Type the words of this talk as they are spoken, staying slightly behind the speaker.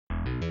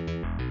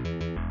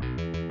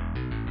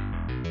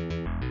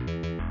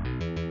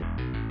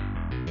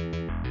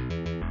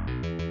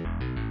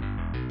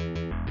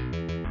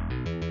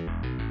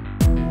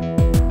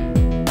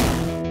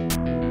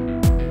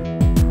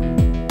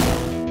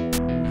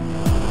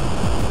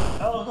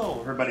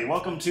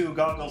Welcome to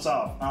Goggles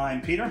Off.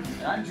 I'm Peter.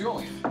 And I'm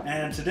Julian.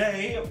 And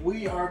today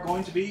we are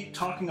going to be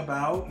talking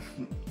about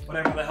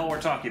whatever the hell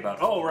we're talking about.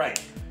 Oh,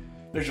 right.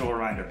 Visual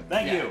reminder.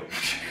 Thank you.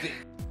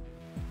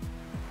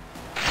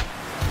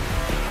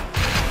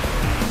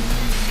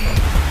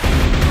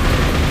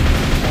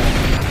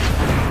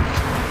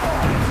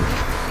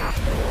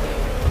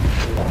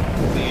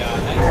 The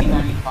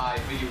 1995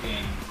 video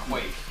game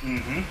Quake.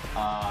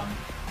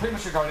 Pretty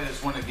much regarded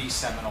as one of the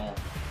seminal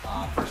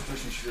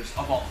first-person shooters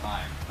of all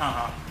time.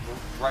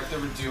 Right there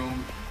with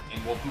Doom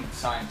and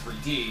Wolfenstein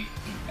 3D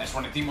as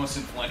one of the most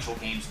influential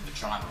games of the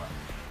genre.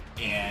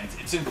 And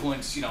its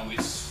influence, you know,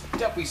 is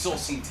definitely still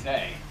seen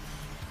today.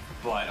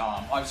 But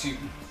obviously,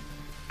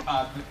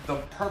 the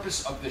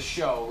purpose of this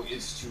show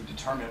is to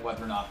determine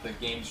whether or not the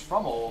games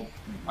from old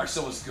are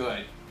still as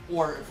good,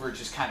 or if we're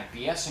just kind of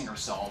BSing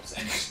ourselves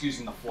and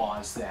excusing the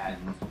flaws that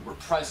were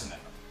present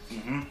in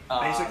them.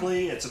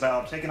 Basically, it's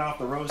about taking off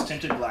the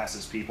rose-tinted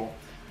glasses, people.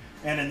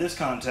 And in this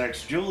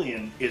context,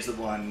 Julian is the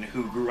one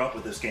who grew up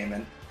with this game,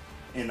 and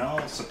in all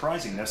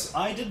surprisingness,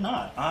 I did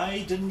not.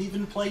 I didn't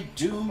even play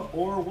Doom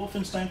or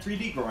Wolfenstein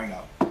 3D growing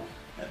up.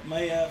 That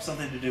may have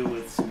something to do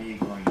with me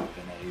growing up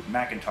in a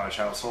Macintosh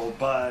household,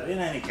 but in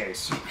any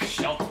case...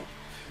 Shelter.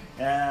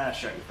 Yeah,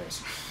 shut your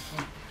face.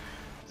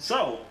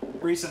 So,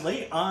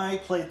 recently, I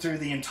played through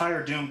the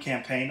entire Doom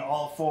campaign,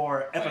 all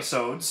 4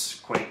 episodes.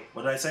 Quake,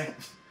 what did I say?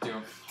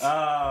 Doom.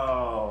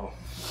 Oh...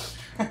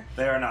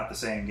 They are not the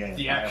same game.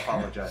 Yeah. I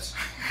apologize.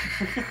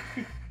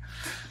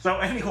 So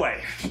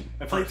anyway,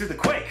 I played through the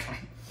Quake.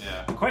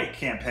 Quake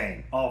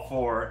campaign. All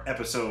 4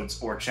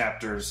 episodes or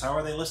chapters. How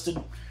are they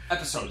listed?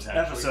 Episodes,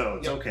 actually.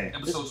 Episodes, Yep. okay.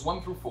 Episodes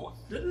 1 through 4.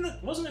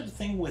 Wasn't it a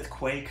thing with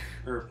Quake,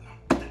 or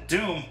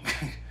Doom,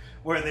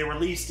 where they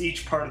released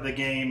each part of the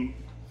game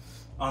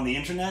on the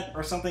internet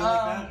or something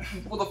like that?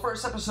 Well, the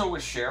first episode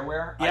was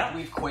shareware. Yeah. I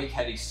believe Quake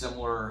had a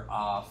similar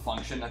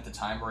function at the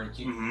time where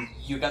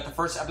you got the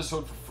first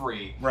episode for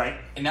free. Right.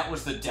 And that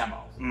was the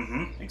demo.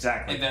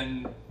 Exactly. And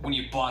then when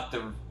you bought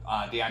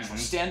the actual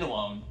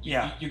standalone,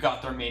 you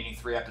got the remaining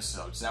 3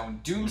 episodes. Now, in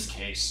Doom's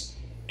case,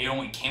 it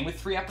only came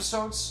with 3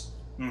 episodes,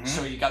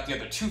 so you got the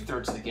other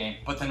 2/3 of the game.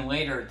 But then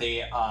later,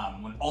 they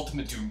when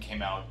Ultimate Doom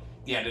came out,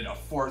 they added a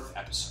 4th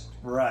episode.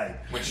 Right.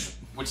 Which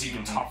was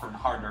even tougher and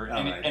harder,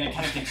 and it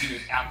kind of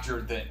continued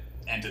after the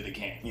end of the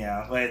game.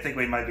 Yeah, well, I think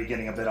we might be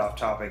getting a bit off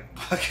topic.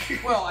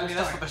 Well, I mean,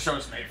 that's what the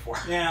show's made for.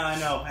 Yeah, I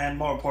know, and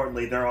more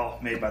importantly, they're all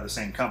made by the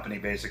same company,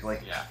 basically.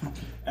 Yeah.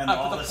 And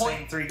all the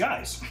same 3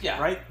 guys.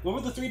 Yeah. Right? What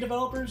were the 3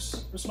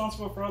 developers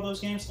responsible for all those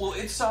games? Well,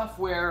 id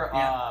Software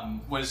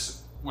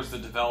was the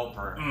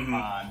developer.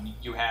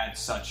 You had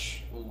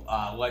such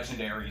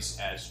legendaries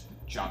as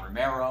John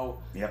Romero,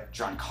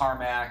 John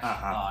Carmack.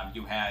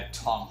 You had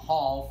Tom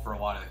Hall for a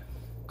lot of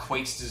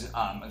Quake's,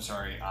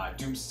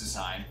 Doom's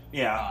design.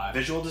 Yeah,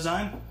 visual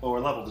design or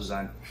level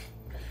design?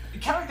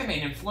 Kind of like the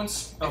main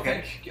influence, I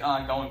think,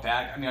 going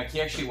back. I mean, like,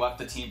 he actually left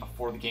the team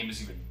before the game was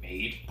even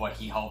made, but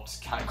he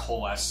helped kind of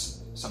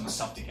coalesce some of the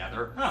stuff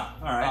together. Huh,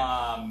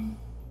 alright.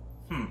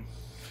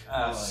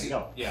 There you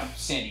go. Yeah,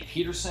 Sandy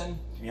Peterson,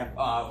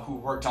 who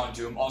worked on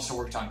Doom, also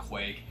worked on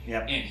Quake.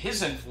 And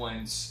his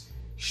influence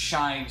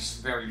shines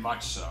very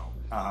much so.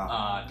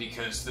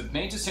 Because the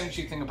main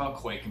distinguishing thing about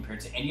Quake compared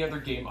to any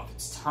other game of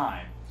its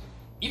time,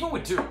 even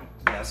with Doom,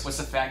 was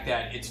the fact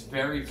that it's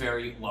very,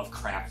 very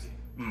Lovecraftian.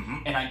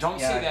 And I don't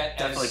say that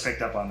definitely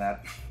picked up on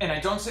that. And I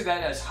don't say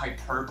that as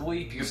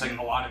hyperbole because like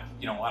a lot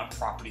of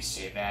properties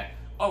say that.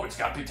 Oh, it's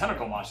got big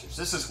tentacle monsters.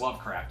 This is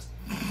Lovecraft.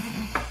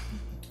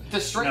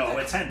 It's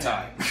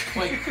hentai.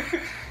 Like,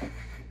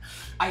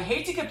 I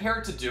hate to compare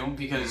it to Doom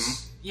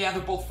because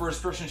they're both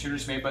first-person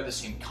shooters made by the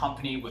same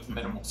company with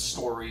minimal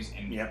stories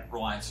and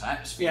reliance on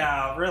atmosphere.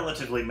 Yeah,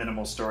 relatively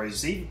minimal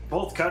stories.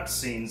 Both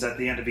cutscenes at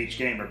the end of each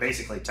game are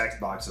basically text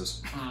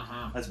boxes.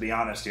 Let's be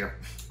honest here.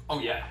 Oh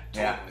yeah,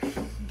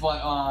 totally.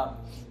 But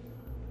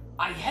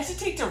I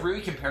hesitate to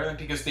really compare them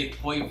because they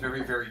play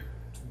very, very,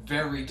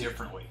 very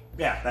differently.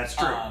 Yeah, that's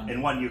true.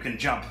 In one, you can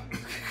jump.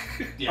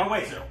 Oh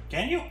wait,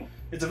 can you?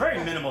 It's a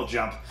very minimal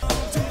jump.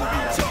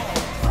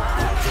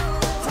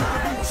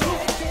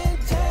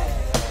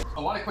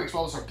 A lot of Quake's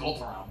levels are built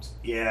around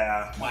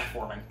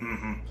platforming.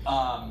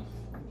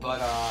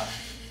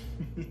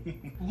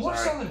 More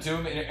so than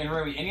Doom and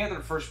really any other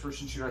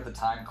first-person shooter at the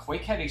time,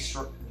 Quake had a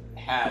strong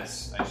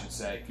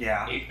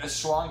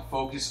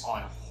focus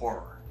on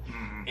horror.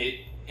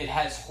 It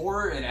has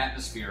horror and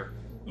atmosphere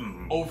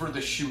over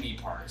the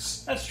shooty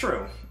parts. That's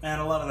true,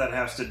 and a lot of that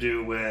has to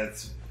do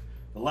with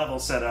the level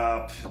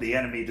setup, the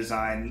enemy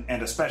design,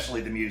 and especially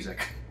the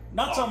music.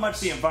 Not so much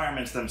the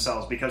environments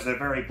themselves, because they're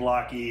very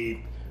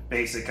blocky,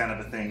 basic kind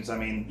of things. I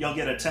mean, you'll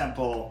get a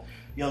temple,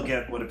 you'll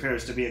get what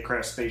appears to be a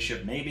crashed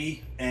spaceship,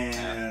 maybe,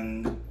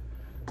 and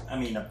I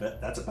mean,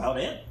 that's about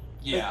it.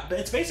 Yeah.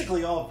 It's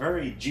basically all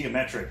very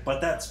geometric, but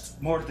that's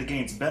more to the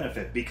game's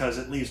benefit because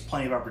it leaves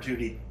plenty of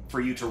opportunity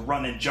for you to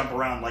run and jump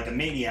around like a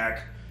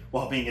maniac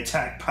while being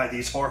attacked by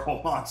these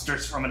horrible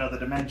monsters from another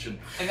dimension.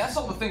 And that's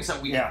all the things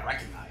that we can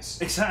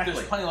recognize. Exactly.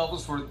 There's plenty of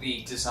levels where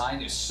the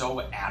design is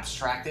so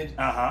abstracted.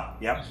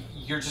 Yep.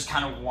 You're just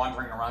kind of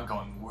wandering around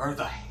going, where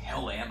the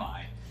hell am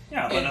I?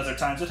 Yeah, but other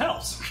times it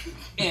helps.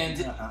 And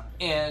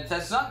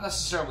that's not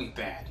necessarily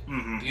bad.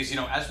 Because,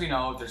 as we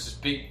know, there's this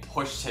big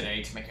push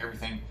today to make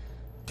everything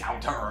down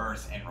to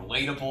earth and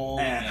relatable.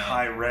 And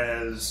high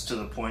res to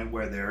the point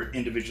where they're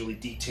individually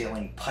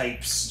detailing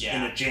pipes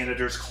in a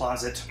janitor's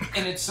closet.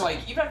 And it's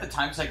like, even at the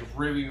time, it's like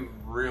really,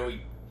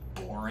 really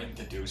boring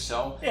to do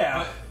so.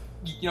 Yeah.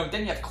 But,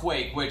 then you have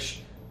Quake,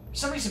 which for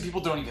some reason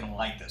people don't even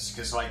like this.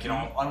 Because,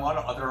 on a lot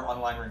of other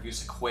online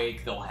reviews of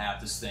Quake, they'll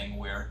have this thing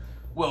where,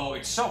 well,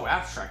 it's so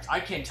abstract, I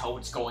can't tell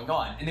what's going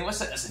on. And they list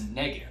that as a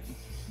negative.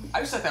 I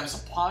always thought that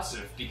was a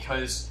positive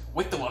because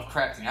with the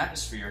Lovecraftian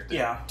atmosphere,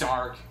 the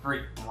dark,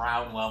 very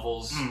brown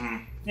levels,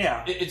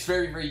 it's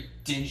very, very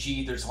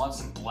dingy. There's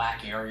lots of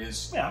black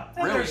areas. Yeah,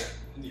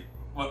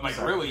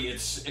 really,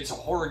 it's a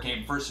horror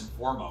game first and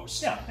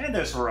foremost. Yeah, and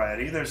there's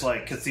variety. There's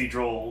like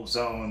cathedral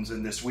zones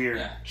and this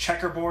weird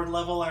checkerboard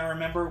level I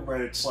remember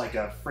where it's like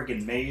a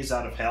friggin' maze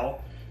out of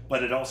hell,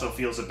 but it also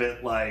feels a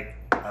bit like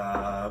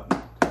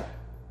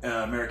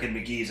American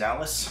McGee's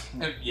Alice.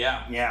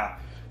 Yeah.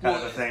 Kind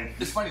of a thing.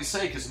 It's funny to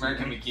say because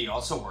American McGee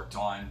also worked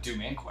on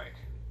Doom and Quake.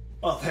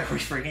 Oh, there we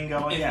freaking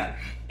go again.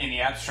 In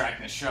the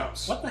abstractness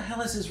shows. What the hell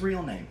is his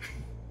real name?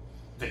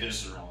 That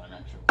is his real name,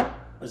 actually.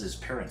 Was his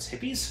parents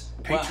hippies?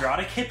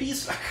 Patriotic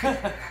hippies?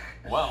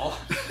 Well.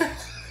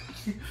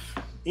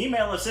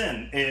 Email us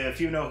in if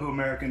you know who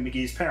American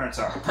McGee's parents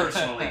are,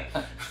 personally.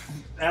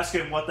 Ask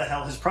him what the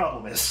hell his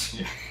problem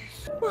is.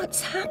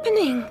 What's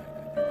happening?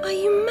 Are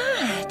you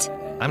mad?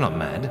 I'm not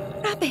mad.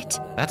 Rabbit.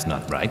 That's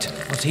not right.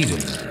 What's he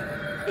doing?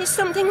 Is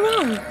something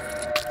wrong?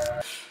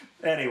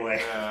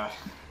 Anyway.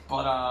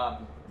 But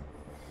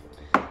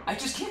I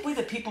just can't believe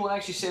that people would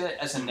actually say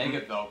that as a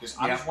negative, though, because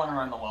I was wandering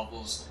around the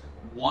levels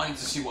wanting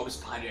to see what was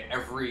behind it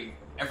every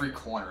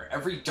corner.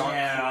 Every dark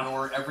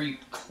corridor, every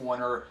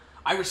corner.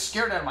 I was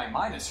scared out of my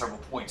mind at several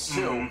points,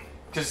 too.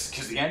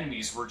 Because the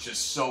enemies were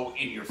just so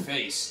in your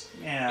face.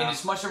 Yeah. And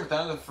it's much different than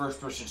other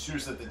first-person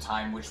shooters at the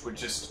time, which would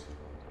just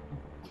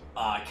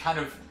kind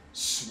of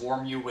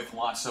swarm you with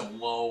lots of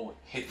low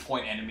hit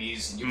point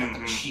enemies, and you got the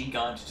machine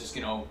gun to just,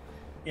 mow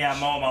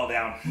them all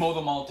down. Mow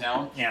them all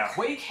down. Yeah.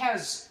 Quake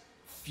has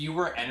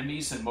fewer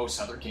enemies than most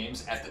other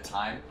games at the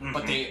time,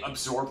 but they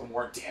absorb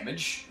more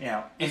damage.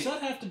 Yeah. Does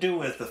that have to do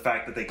with the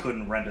fact that they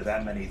couldn't render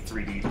that many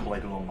 3D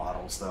Lego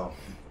models, though?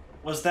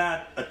 Was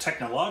that a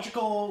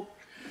technological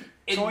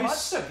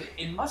choice?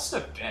 It must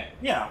have been.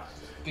 Yeah.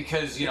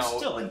 Because, it's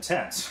still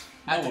intense.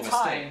 At the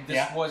time,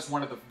 this was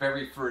one of the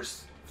very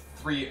first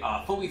fully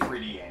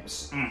 3D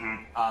games.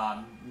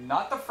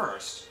 Not the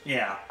first.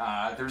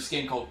 Yeah. There's a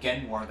game called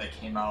Gen War that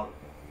came out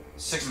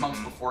 6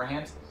 months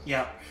beforehand.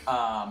 Yeah.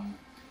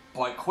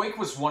 But Quake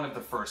was one of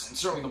the first, and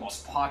certainly the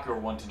most popular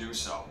one to do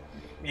so.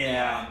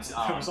 Yeah. And,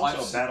 there was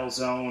also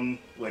Battlezone,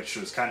 which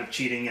was kind of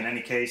cheating in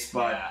any case,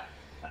 but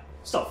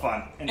still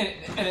fun. And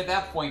at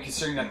that point,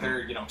 considering that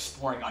they're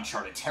exploring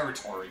uncharted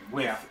territory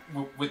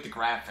with the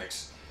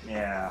graphics.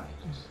 Yeah.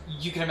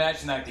 You can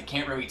imagine that they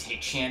can't really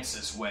take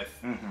chances with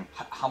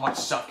how much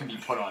stuff can be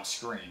put on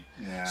screen.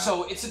 Yeah.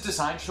 So it's a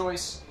design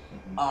choice.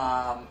 A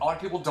lot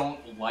of people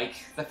don't like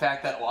the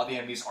fact that a lot of the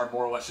enemies are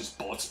more or less just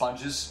bullet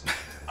sponges.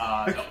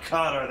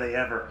 God, are they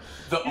ever.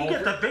 You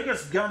get the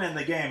biggest gun in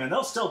the game, and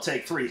they'll still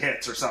take 3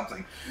 hits or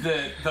something.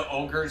 The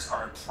ogres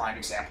are a prime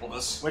example of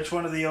this. Which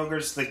one of the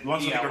ogres? The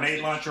ones with the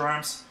grenade launcher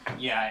arms?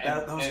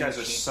 Yeah. Those guys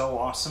are so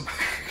awesome.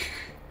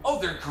 Oh,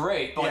 they're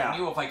great, but when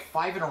you have like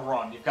 5 in a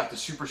run, you've got the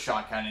super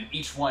shotgun, and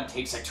each one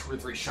takes like 2 or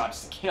 3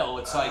 shots to kill.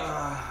 It's like,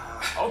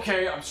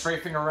 okay, I'm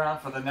strafing around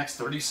for the next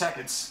 30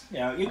 seconds.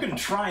 Yeah, you can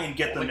try and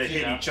get them to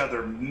hit each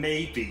other,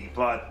 maybe,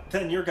 but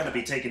then you're going to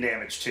be taking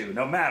damage too,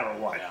 no matter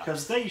what,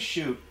 because they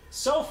shoot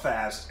so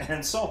fast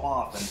and so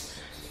often.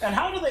 And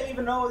how do they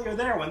even know you're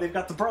there when they've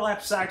got the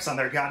burlap sacks on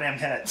their goddamn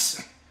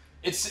heads?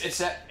 It's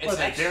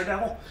they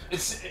Daredevil?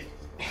 It's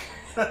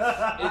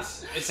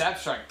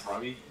abstract,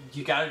 bro.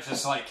 You gotta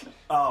just like...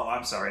 Oh,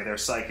 I'm sorry. They're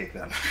psychic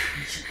then.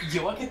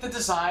 You look at the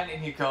design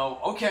and you go,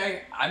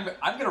 okay, I'm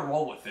gonna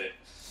roll with it.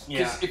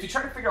 Because if you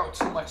try to figure out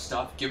too much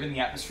stuff, given the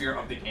atmosphere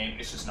of the game,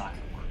 it's just not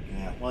gonna work.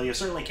 Yeah, well, you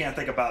certainly can't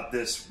think about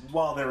this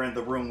while they're in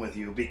the room with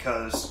you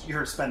because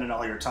you're spending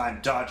all your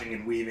time dodging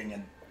and weaving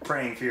and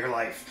praying for your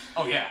life.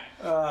 Oh, yeah.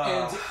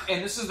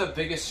 And this is the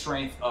biggest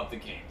strength of the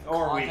game.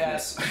 Or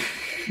weakness.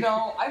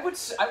 No, I would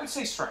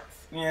say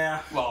strength.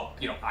 Yeah. Well,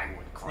 I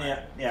would cry.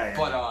 Yeah.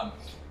 But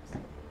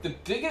the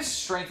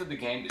biggest strength of the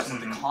game is that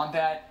the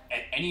combat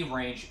at any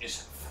range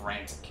is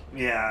frantic.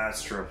 Yeah,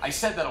 that's true. I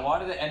said that a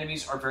lot of the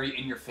enemies are very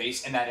in your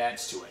face, and that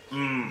adds to it.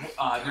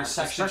 There's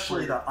sections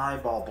especially the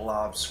eyeball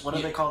blobs. What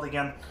are they called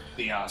again?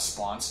 The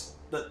spawns.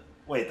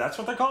 Wait, that's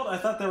what they're called? I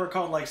thought they were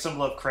called like some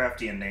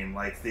Lovecraftian name,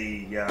 like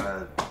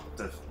the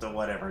the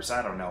whatevers.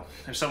 I don't know.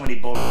 There's so many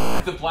bull.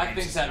 The black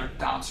things that are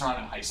bounce around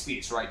at high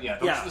speeds, right? Yeah,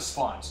 those are the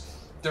spawns.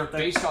 They're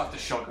based off the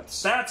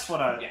Shoguns. That's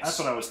what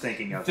I was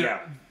thinking of.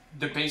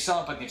 They're based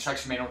on, but the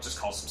instruction manual just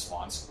calls them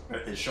spawns.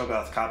 Is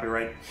Shogoth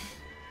copyright?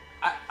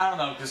 I don't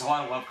know, because a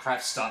lot of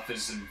Lovecraft stuff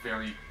is in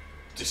very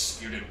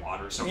disputed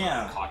waters over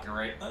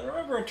copyright. I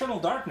remember Eternal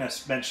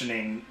Darkness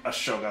mentioning a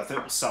Shogoth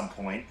at some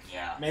point.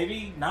 Yeah.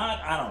 Maybe not?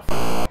 I don't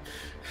know.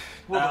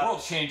 Well, the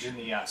world changed in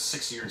the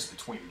 6 years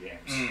between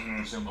games,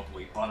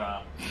 presumably.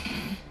 But,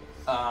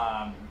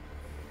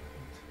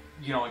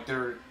 you know, like,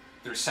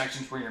 there's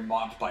sections where you're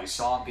mobbed by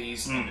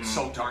zombies, and it's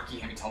so dark you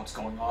can't tell what's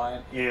going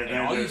on. Yeah,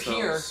 and all you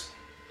hear,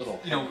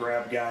 little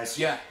grab guys.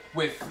 Yeah,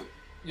 with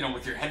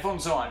your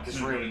headphones on,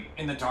 because really,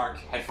 in the dark,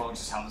 headphones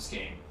is how this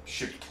game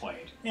should be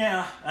played.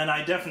 Yeah, and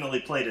I definitely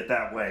played it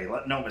that way,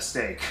 no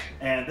mistake.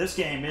 And this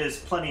game is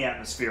plenty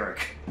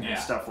atmospheric and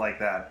stuff like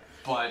that.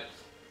 But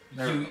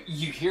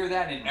you hear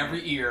that in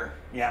every ear.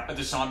 Yeah.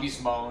 The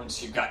zombies'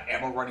 moans. You've got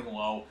ammo running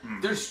low.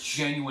 There's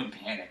genuine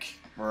panic.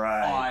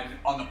 Right.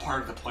 On the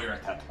part of the player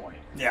at that point.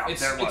 Yeah,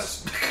 there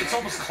was. It's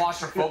almost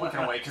claustrophobic in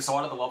a way, because a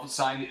lot of the level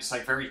design is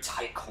like very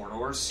tight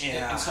corridors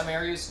in some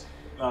areas.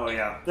 Oh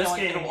yeah, this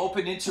game it'll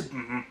open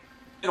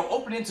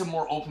into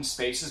more open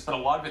spaces, but a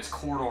lot of it's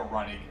corridor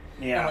running.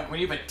 Yeah. And like when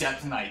you have a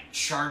Death Knight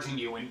charging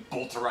you in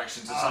both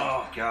directions, it's like,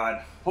 oh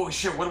god, holy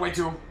shit, what do I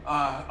do?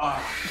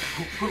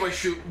 Who do I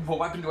shoot? What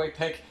weapon do I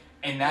pick?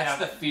 And that's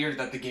the fear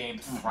that the game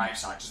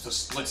thrives on. Just a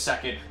split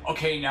second.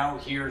 Okay, now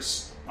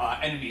here's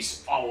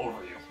enemies all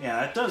over you.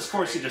 Yeah, it does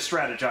force you to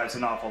strategize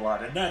an awful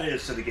lot, and that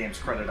is to the game's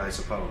credit, I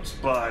suppose.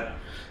 But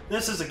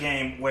this is a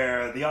game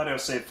where the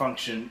autosave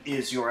function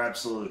is your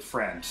absolute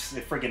friend.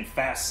 The friggin'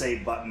 fast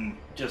save button,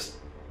 just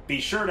be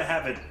sure to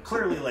have it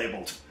clearly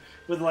labeled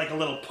with like a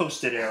little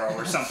post-it arrow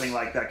or something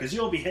like that, because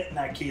you'll be hitting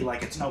that key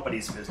like it's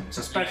nobody's business,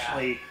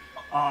 especially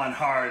on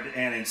hard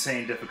and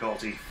insane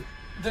difficulty.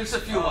 There's a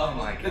few levels.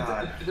 My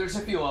god. There's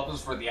a few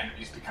levels where the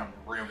enemies become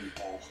really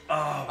bull.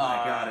 Oh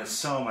my god, it's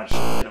so much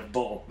shit of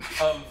bull.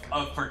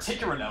 Of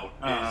particular note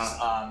is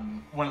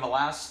one of the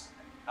last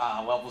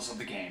levels of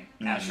the game,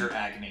 Azure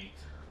Agony,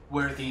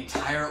 where the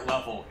entire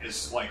level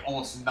is like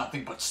almost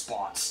nothing but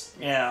spawns.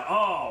 Yeah.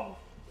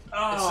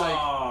 It's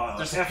like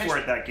there's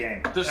F-word that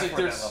game.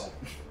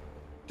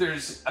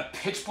 There's a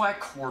pitch black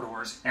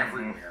corridors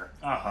everywhere.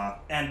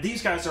 And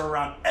these guys are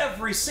around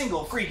every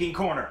single freaking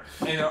corner.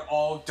 And they're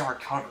all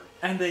dark covered.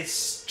 And they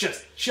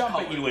just jump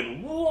at you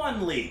in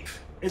one leap.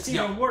 It's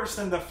even worse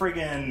than the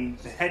friggin'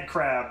 head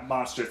crab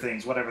monster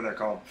things, whatever they're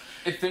called.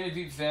 If any of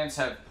you fans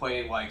have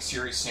played like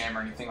Serious Sam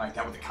or anything like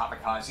that with the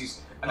kamikazes,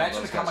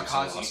 imagine the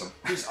kamikaze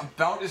who's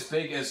about as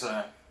big as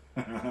a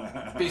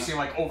basically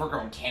like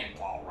overgrown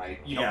cannonball,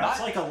 right? You know,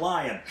 it's like a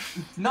lion.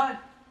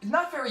 Not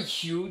very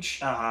huge,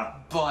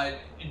 but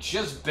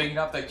just big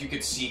enough that you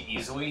could see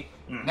easily.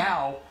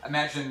 Now,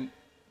 imagine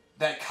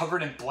that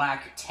covered in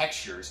black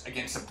textures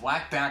against a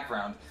black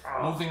background,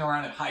 moving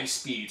around at high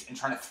speeds and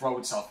trying to throw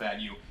itself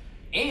at you.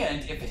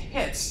 And if it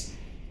hits,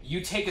 you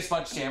take as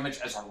much damage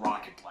as a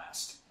rocket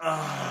blast.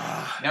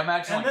 Now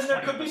imagine and then there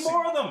could be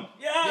more of them.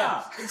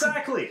 Yeah,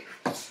 exactly.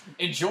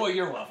 Enjoy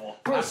your level.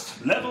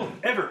 First level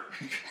ever.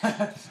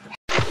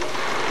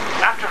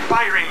 After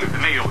firing the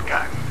nail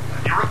gun,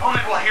 your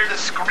opponent will hear the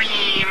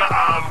scream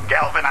of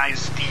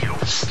galvanized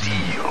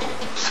steel,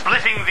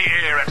 splitting the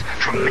air at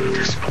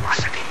tremendous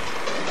velocity.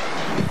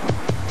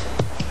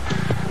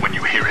 When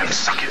you hear him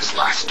suck his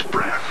last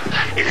breath,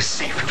 it is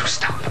safe to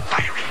stop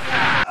firing.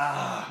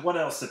 What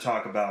else to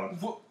talk about?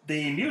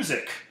 The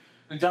music,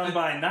 done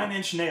by 9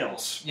 Inch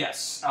Nails.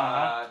 Yes.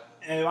 I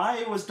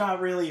was not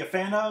really a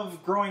fan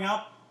of growing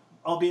up,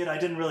 albeit I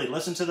didn't really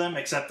listen to them,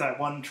 except that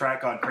one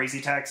track on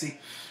Crazy Taxi,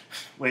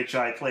 which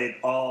I played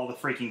all the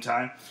freaking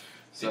time.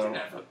 They didn't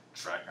have a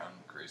track on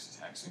Crazy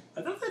Taxi.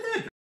 I thought they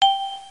did.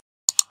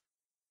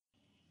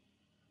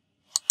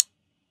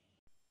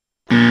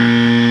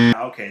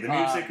 Okay, the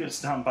music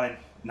is done by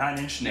 9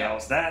 Inch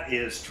Nails. That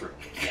is true.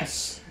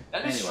 Yes,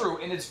 that is true,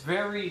 and it's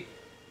very,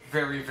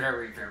 very,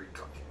 very, very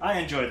good. I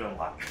enjoyed it a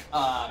lot.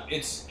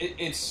 It's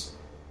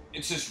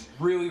just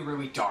really,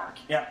 really dark.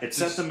 Yeah, it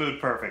sets the mood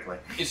perfectly.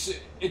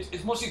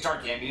 It's mostly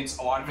dark ambience.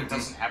 A lot of it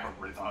doesn't have a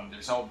rhythm.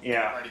 There's no beat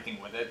or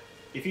anything with it.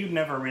 If you've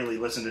never really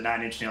listened to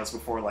 9 Inch Nails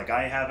before, like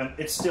I haven't,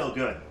 it's still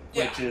good,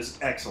 which is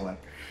excellent.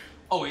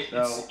 Oh,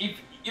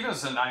 even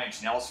as a 9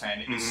 Inch Nails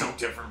fan, it's so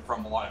different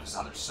from a lot of his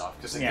other stuff,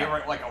 because they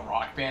were like a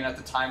rock band at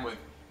the time with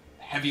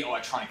heavy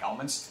electronic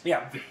elements.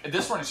 Yeah.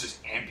 This one is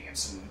just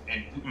ambience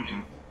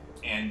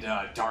and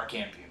dark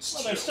ambience.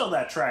 Well, there's still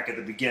that track at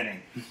the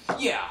beginning.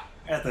 Yeah.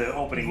 At the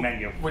opening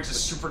menu. Which is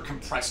super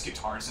compressed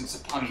guitars and to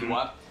pump you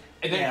up.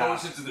 And then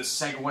goes into the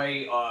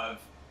segue of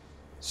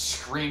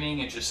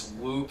screaming and just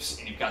loops,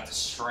 and you've got the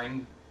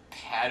string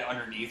pad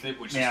underneath it,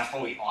 which is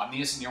totally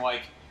obvious, and you're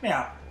like,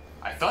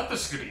 I thought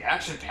this was going to be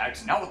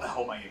action-packed, now what the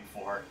hell am I in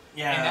for?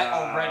 Yeah. And that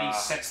already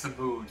sets the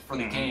mood for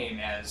the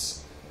game,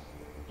 as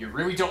you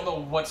really don't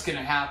know what's going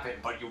to happen,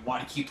 but you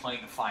want to keep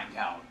playing to find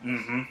out.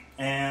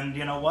 And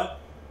you know what?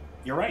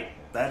 You're right.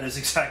 that is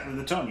exactly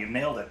the tone. You've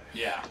nailed it.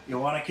 Yeah. You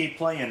want to keep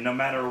playing no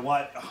matter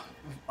what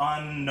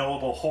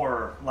unknowable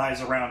horror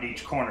lies around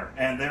each corner.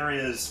 And there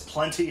is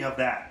plenty of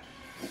that.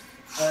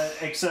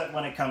 Except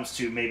when it comes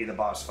to maybe the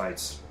boss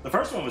fights. The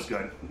first one was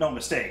good, no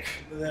mistake.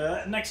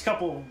 The next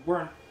couple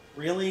weren't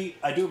really.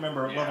 I do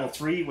remember level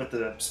 3 with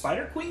the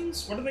Spider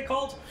Queens. What are they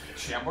called?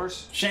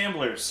 Shamblers?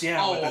 Shamblers, yeah.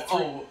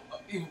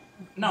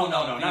 No,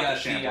 not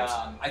the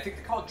Shamblers. I think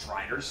they're called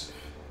Driders.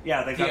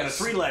 Yeah, they've got the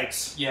 3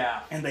 legs.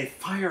 Yeah. And they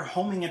fire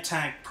homing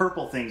attack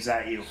purple things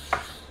at you.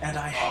 And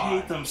I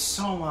hate them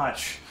so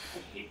much.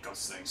 I hate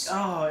those things.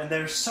 Oh, and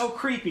they're so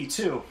creepy,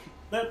 too.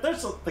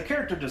 The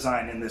character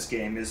design in this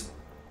game is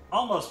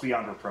almost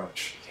beyond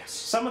reproach. Yes.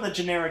 Some of the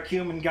generic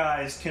human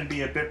guys can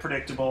be a bit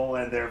predictable,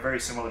 and they're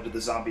very similar to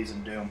the zombies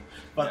in Doom.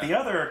 But the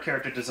other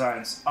character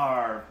designs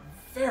are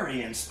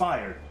very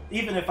inspired.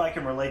 Even if I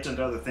can relate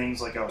to other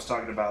things, like I was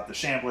talking about, the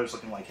Shamblers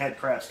looking like head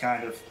crabs,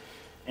 kind of.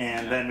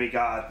 And then we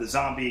got the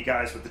zombie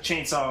guys with the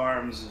chainsaw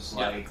arms, is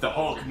like the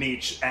Hulk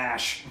meets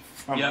Ash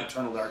from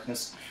Eternal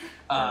Darkness.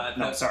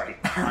 Sorry,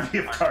 Army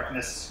of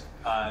Darkness.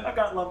 I've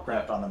got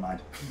Lovecraft on the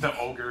mind. The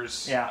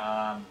ogres.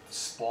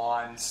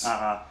 Spawns.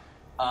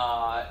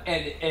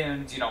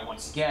 And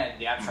once again,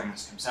 the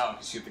abstractness comes out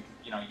because you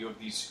have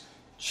these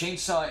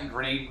chainsaw and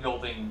grenade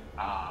wielding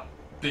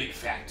big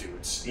fat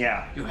dudes.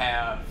 Yeah. You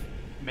have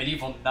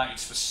medieval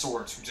knights with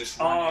swords who just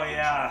run. Oh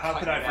yeah, how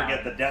could I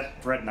forget the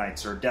Dread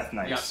Knights or Death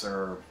Knights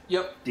or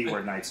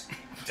D-word Knights?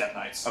 Death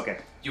Knights.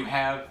 Okay. You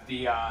have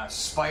the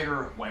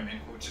spider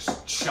women who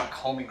just chuck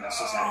homing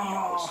missiles at you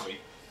mostly.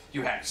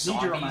 You have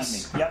zombies. Need to remind me.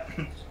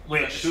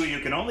 Yep. Who you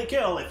can only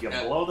kill if you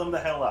blow them the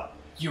hell up.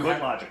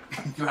 Good logic.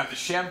 You have the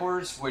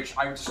Shamblers, which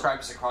I would describe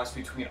as a cross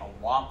between a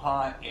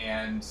Wampa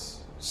and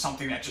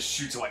something that just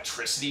shoots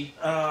electricity.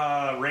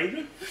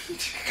 Raiden?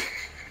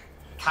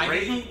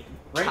 Raiden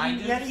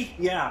Yeti?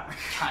 Yeah.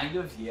 Kind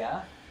of,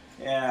 yeah.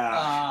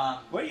 Yeah.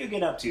 What do you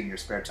get up to in your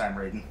spare time,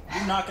 Raiden?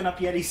 You knocking up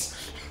Yetis?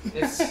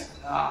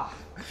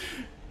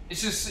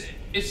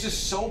 It's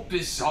just so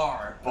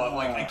bizarre,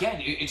 but again,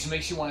 it just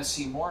makes you want to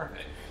see more of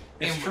it.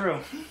 It's true.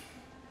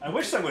 I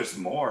wish there was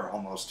more,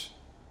 almost.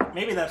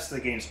 Maybe that's the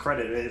game's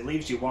credit. It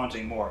leaves you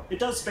wanting more. It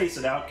does space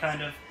it out,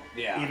 kind of.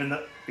 Yeah. Even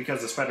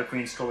because the Spider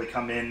Queens totally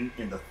come in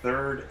the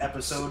 3rd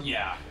episode.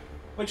 Yeah.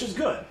 Which is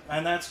good,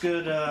 and that's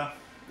good.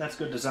 That's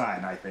good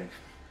design, I think.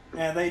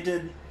 And they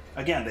did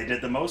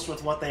the most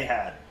with what they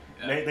had.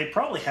 Yeah. They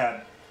probably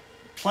had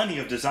plenty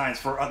of designs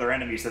for other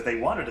enemies that they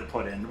wanted to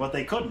put in, but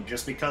they couldn't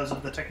just because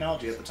of the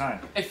technology at the time.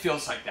 It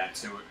feels like that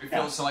too. It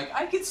feels like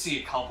I could see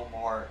a couple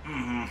more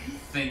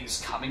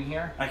things coming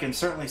here. I can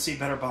certainly see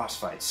better boss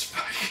fights.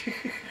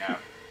 Yeah.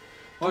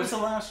 What was the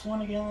last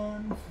one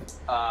again?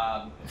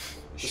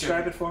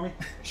 Describe it for me.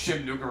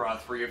 Shim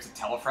Nugaroth, where you have to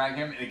telefrag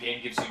him, and the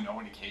game gives you no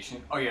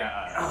indication. Oh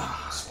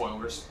yeah,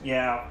 spoilers.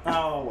 Yeah.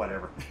 Oh,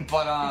 whatever.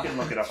 But you can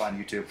look it up on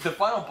YouTube. The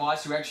final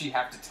boss, you actually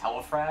have to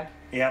telefrag.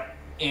 Yep.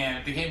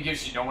 And the game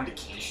gives you no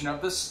indication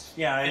of this.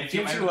 Yeah, it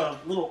gives you a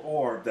little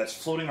orb that's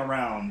floating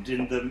around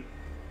in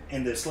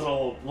this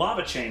little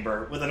lava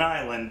chamber with an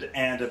island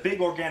and a big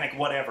organic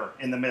whatever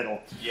in the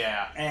middle.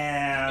 Yeah.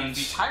 And if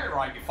you tire it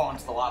wrong, you fall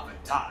into the lava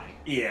and die.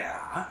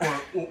 Yeah.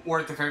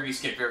 Or at the very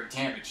least get very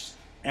damaged.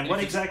 And what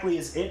exactly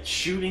is it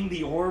shooting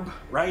the orb,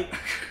 right?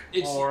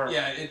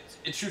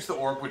 It shoots the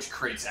orb, which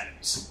creates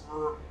enemies.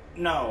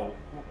 No.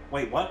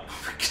 Wait, what?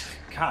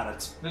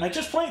 God, I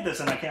just played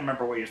this and I can't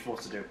remember what you're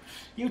supposed to do.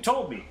 You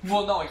told me.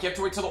 Well, no, you have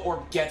to wait till the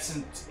orb gets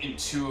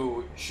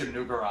into Shim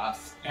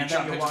Nugaroth and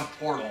jump into the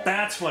portal.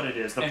 That's what it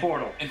is, the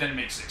portal. And then it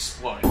makes it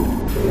explode.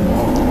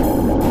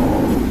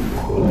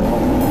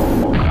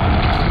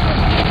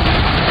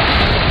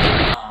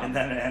 And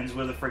then it ends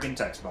with a friggin'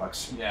 text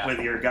box. Yeah. With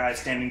your guy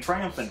standing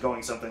triumphant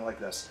going something like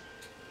this.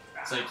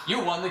 It's like, you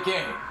won the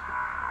game.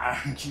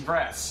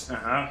 Congrats.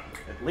 At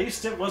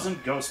least it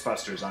wasn't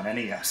Ghostbusters on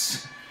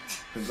NES.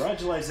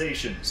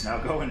 Congratulations. Now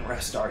go and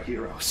rest our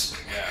heroes.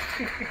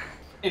 Yeah.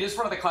 It is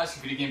one of the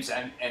classic video games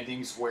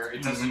endings where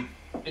it doesn't...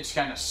 It just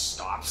kind of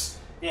stops.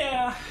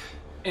 Yeah.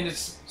 And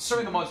it's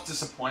certainly the most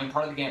disappointing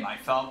part of the game, I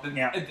felt. And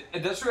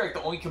that's really like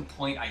the only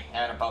complaint I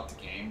had about the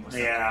game was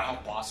that the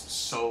final boss was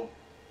so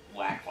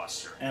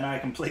lackluster. And I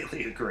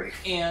completely agree.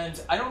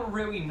 And I don't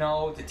really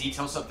know the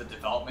details of the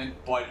development,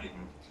 but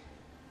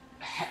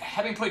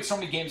having played so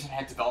many games that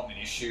had development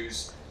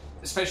issues,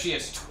 especially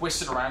as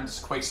twisted around as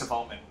Quake's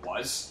development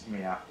was,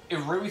 it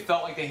really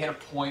felt like they hit a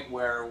point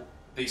where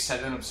they said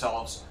to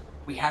themselves,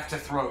 we have to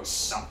throw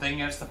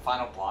something as the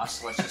final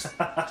boss. Let's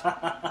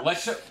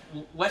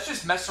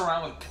just mess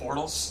around with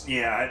portals.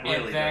 Yeah, it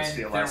really does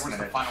feel last minute. And then there was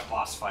the final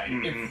boss fight.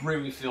 It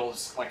really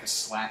feels like a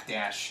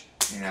slapdash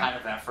kind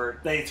of effort.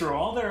 They threw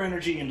all their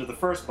energy into the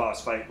first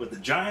boss fight with the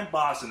giant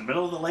boss in the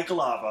middle of the lake of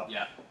lava.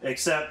 Yeah.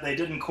 Except they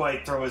didn't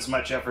quite throw as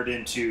much effort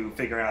into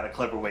figuring out a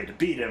clever way to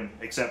beat him,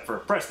 except for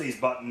press these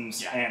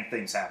buttons and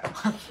things happen.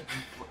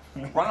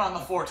 Run on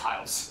the 4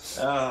 tiles.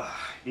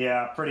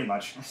 Yeah, pretty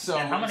much. So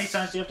and how many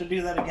times do you have to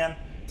do that again?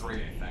 3,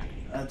 I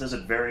think. Does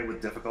it vary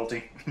with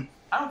difficulty?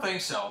 I don't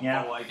think so.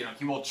 Yeah. But,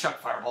 he will chuck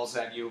fireballs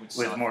at you.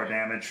 With more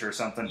damage or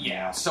something?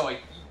 Yeah. So,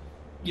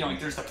 like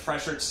there's the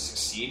pressure to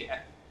succeed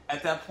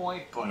at that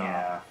point,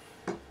 but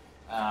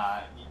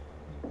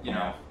you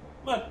know.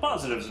 But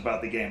positives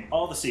about the game,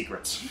 all the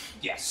secrets.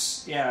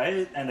 Yes.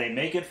 Yeah, and they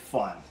make it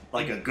fun,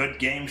 like a good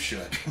game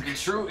should. In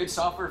true id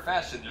Software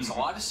fashion, there's a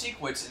lot of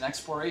sequence and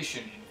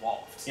exploration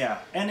involved. Yeah,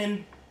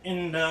 and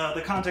in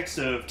the context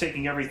of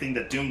taking everything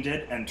that Doom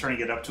did and turning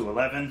it up to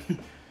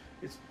 11,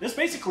 this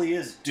basically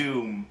is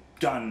Doom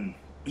done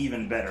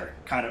even better,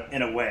 kind of,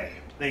 in a way.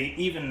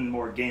 Even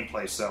more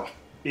gameplay so.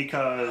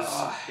 Because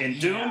in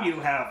Doom, you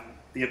have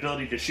the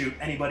ability to shoot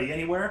anybody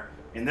anywhere.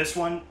 In this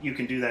one, you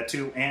can do that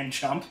too, and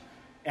jump.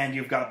 And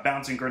you've got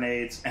bouncing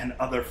grenades and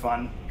other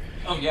fun.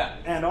 Oh, yeah.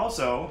 And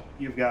also,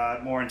 you've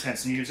got more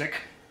intense music.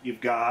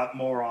 You've got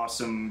more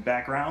awesome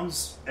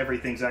backgrounds.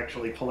 Everything's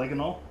actually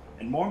polygonal.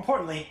 And more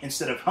importantly,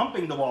 instead of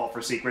humping the wall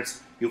for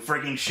secrets, you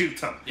frigging shoot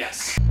them.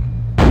 Yes.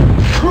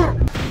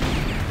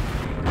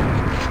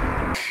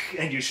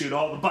 And you shoot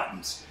all the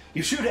buttons.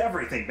 You shoot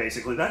everything,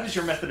 basically. That is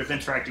your method of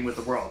interacting with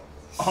the world.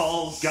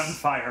 All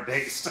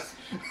gunfire-based.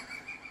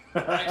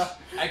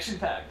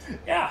 Action-packed.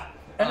 Yeah.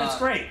 And it's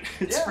great.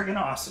 It's friggin'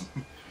 awesome.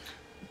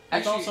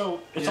 Actually,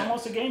 it's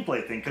almost a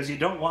gameplay thing, because you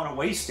don't want to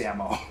waste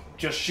ammo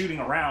just shooting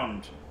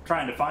around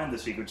trying to find the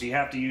secrets. You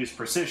have to use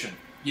precision.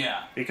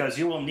 Yeah. Because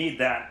you will need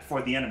that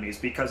for the enemies,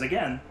 because,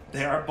 again,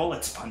 they are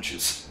bullet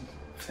sponges.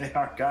 They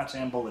are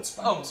goddamn bullet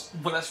sponges. Oh,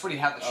 but that's what you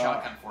have the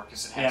shotgun for,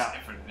 because it has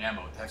infinite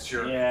ammo. That's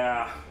your...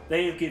 Yeah.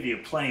 They give you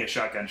plenty of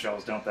shotgun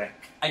shells, don't they?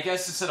 I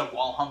guess instead of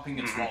wall humping,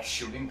 it's wall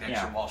shooting. That's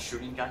your wall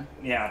shooting gun.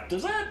 Yeah.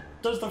 Does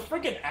the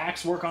friggin'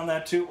 axe work on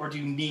that, too, or do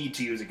you need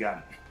to use a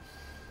gun?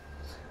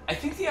 I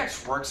think the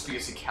axe works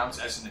because it counts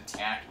as an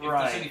attack. If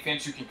there's any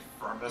fans who can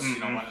confirm this,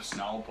 let us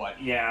know. But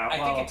I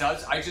think it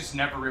does. I just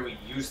never really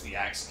use the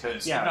axe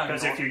because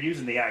if you're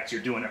using the axe,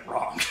 you're doing it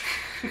wrong.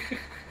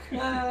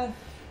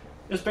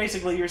 It's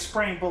basically you're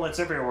spraying bullets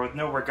everywhere with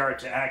no regard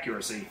to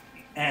accuracy,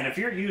 and if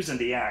you're using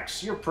the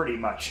axe, you're pretty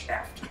much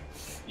effed.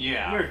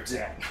 Yeah, you're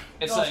dead.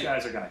 Those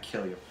guys are gonna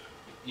kill you.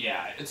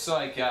 Yeah, it's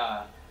like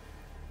the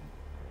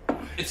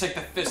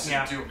fist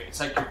of Doom.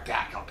 It's like your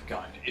backup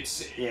gun.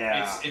 It's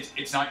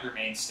not your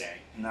mainstay.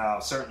 No,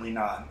 certainly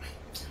not.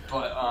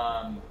 But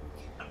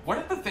one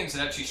of the things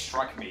that actually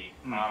struck me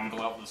with the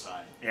level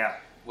design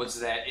was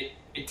that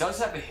it does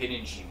have a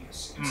hidden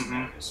genius in some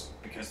areas,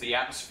 because the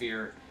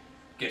atmosphere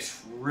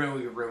gets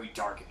really, really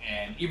dark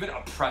and even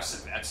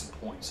oppressive at some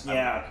points.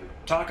 Yeah,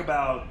 talk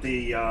about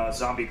the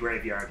zombie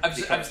graveyard,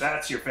 because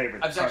that's your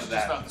favorite part of that. I was actually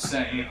just about to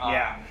say,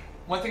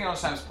 one thing I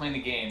noticed when I was playing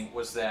the game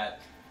was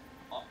that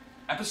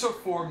Episode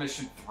 4,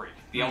 Mission 3,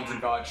 the Elder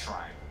God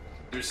Shrine,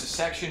 there's a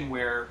section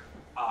where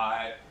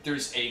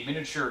there's a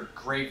miniature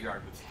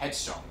graveyard with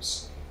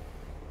headstones.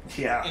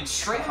 Yeah. And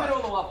straight in the middle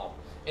of the level.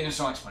 And there's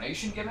no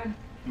explanation given.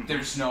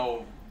 There's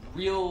no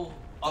real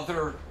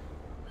other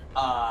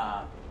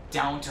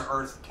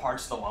down-to-earth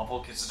parts of the level,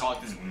 because it's all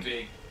like this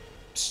big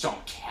stone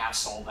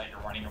castle that you're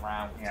running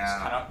around with.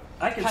 Yeah.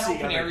 Kind of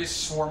open areas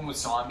swarm with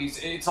zombies.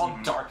 It's all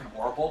dark and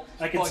horrible.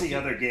 I can see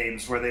other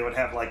games where they would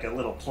have like a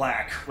little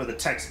plaque with a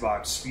text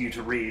box for you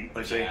to read.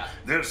 Like say,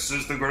 "This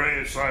is the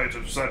grave site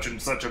of such and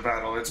such a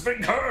battle. It's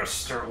been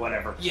cursed," or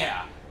whatever.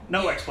 Yeah.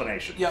 No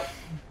explanation. Yep.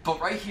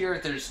 But right here,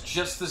 there's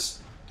just this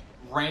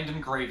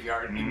random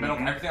graveyard in the middle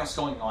of everything else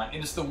going on,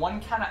 and it's the one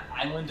kind of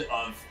island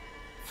of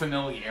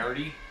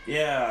familiarity.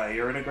 Yeah,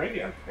 you're in a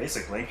graveyard,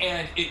 basically.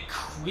 And it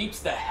creeps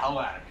the hell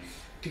out of me.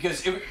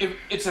 Because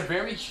it's a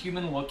very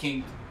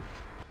human-looking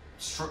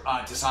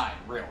design,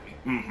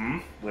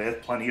 really.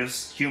 With plenty of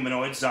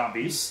humanoid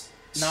zombies.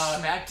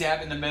 Smack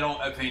dab in the middle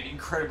of an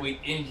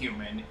incredibly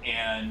inhuman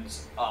and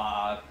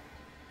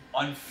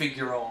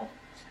unfigurable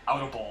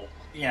level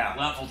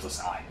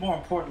design. More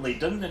importantly,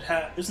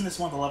 isn't this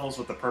one of the levels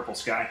with the purple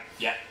sky?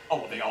 Yeah. Oh,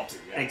 well, they all do,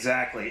 yeah.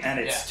 Exactly. And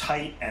it's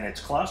tight and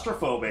it's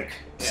claustrophobic,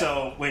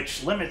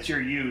 which limits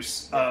your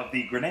use of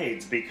the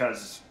grenades,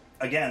 because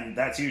again,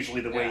 that's usually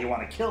the way you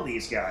want to kill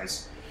these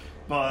guys.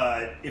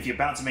 But if you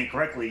bounce them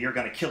incorrectly, you're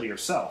going to kill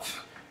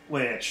yourself,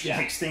 which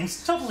makes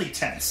things doubly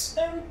tense.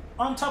 And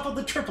on top of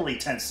the triply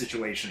tense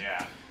situation.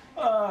 Yeah.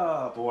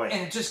 Oh, boy.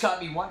 And it just got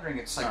me wondering,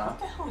 it's like, what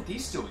the hell are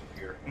these doing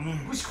here?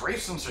 Whose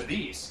gravestones are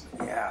these?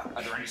 Yeah.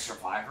 Are there any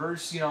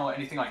survivors?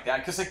 Anything like that?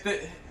 Because, like,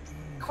 the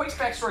Quake's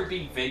backstory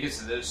being vague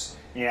as it is,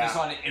 there's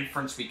not an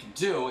inference we can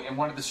do, and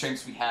one of the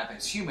strengths we have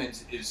as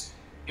humans is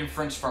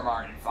inference from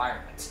our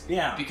environment.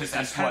 Yeah, because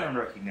that's pattern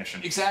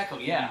recognition.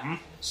 Exactly, yeah.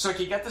 So like,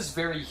 you get this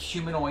very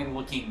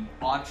humanoid-looking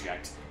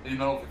object in the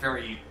middle of a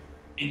very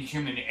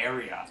inhuman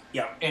area.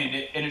 Yeah. And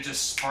it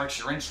just sparks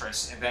your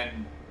interest, and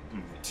then,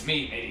 to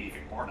me, made it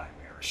even more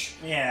nightmarish.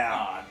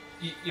 Yeah.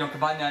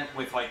 Combine that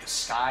with, like, the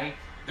sky.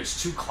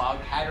 There's two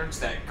cloud patterns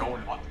that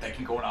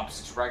can go in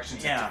opposite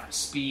directions at different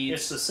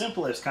speeds. It's the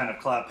simplest kind of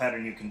cloud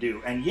pattern you can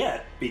do, and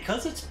yet,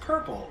 because it's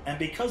purple, and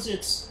because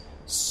it's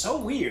so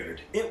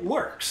weird, it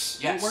works.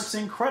 Yes. It works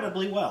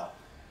incredibly well.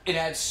 it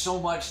adds so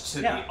much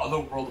to the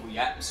otherworldly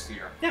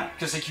atmosphere. Yeah.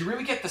 Because, like, you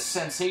really get the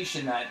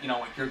sensation that, you know,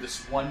 like, you're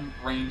this one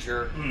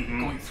ranger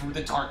going through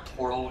the dark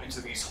portal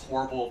into these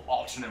horrible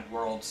alternate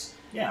worlds.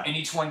 Yeah. And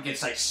each one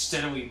gets, like,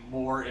 steadily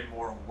more and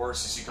more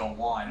worse as you go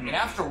on. And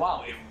after a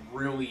while, it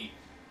really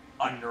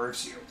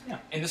unnerves you. Yeah.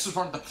 And this was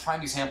one of the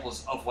prime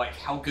examples of, like,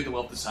 how good the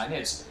level design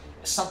is.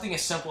 Something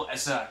as simple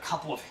as a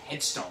couple of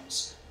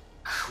headstones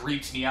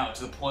creeped me out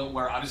to the point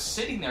where I was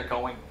sitting there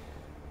going,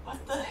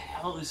 what the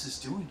hell is this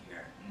doing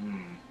here?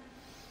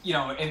 You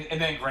know,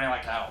 and then granted,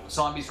 like, oh,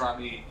 zombies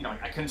around me, you know,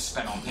 I couldn't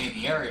spend all day in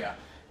the area.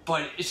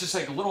 But it's just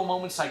like little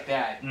moments like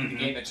that in the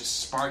game that just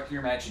spark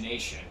your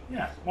imagination.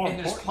 Yeah, and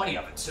there's plenty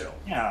of it too.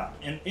 Yeah,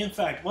 and in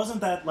fact,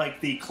 wasn't that like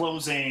the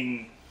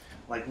closing,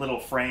 like, little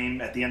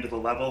frame at the end of the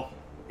level?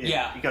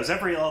 Yeah. Because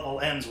every level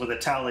ends with a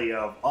tally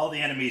of all the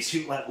enemies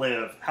you let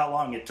live, how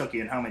long it took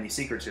you, and how many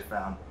secrets you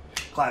found.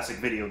 Classic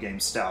video game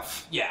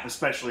stuff. Yeah.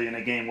 Especially in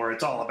a game where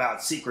it's all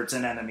about secrets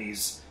and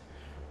enemies,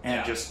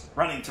 and just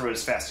running through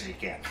as fast as you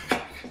can.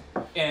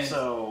 And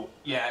so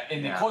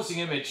and the closing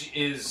image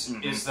is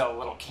the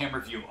little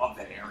camera view of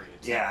that area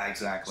too. Yeah,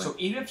 exactly. So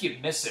even if you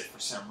miss it for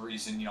some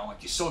reason, you know,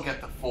 like, you still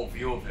get the full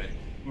view of it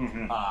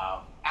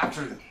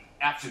after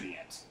the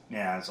end.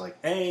 Yeah, it's like,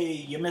 hey,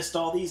 you missed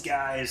all these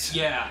guys.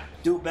 Yeah.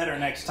 Do better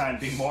next time.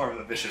 Be more of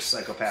a vicious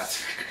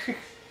psychopath.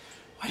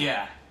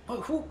 Yeah.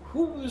 But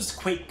who's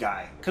Quake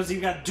Guy? Because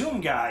you got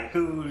Doom Guy,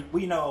 who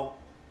we know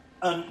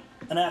an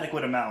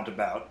adequate amount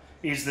about.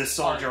 He's this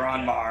soldier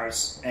on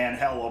Mars, and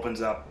hell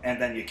opens up, and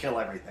then you kill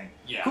everything.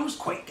 Yeah. Who's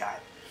Quake Guy?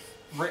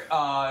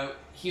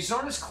 He's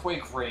known as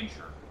Quake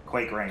Ranger.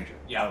 Quake Ranger.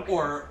 Yeah, okay.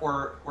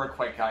 or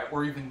Quake Guy,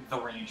 or even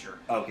the Ranger.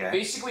 Okay.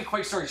 Basically,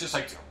 Quake story is just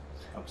like Doom.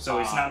 So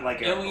he's not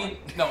like alien.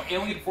 No,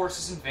 alien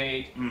forces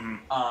invade.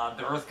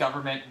 The Earth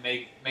government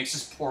makes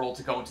this portal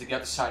to go into the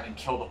other side and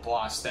kill the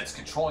boss that's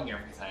controlling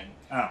everything.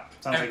 Oh,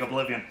 sounds like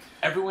Oblivion.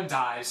 Everyone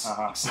dies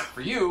except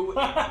for you,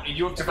 and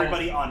you have to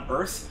everybody on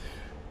Earth.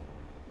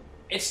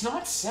 It's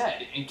not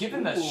said, and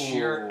given the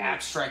sheer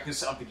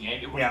abstractness of the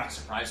game, it wouldn't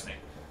surprise me.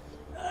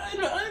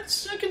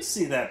 I can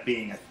see that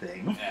being a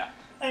thing. Yeah.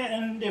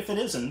 And if it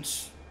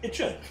isn't, it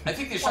should. I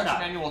think the instruction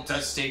manual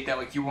does state that,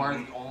 like, you are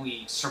the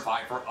only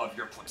survivor of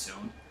your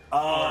platoon.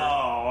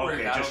 Oh,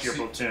 okay, just your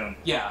platoon.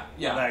 Yeah,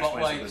 well, that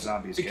but, like, the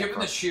zombies given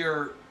the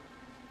sheer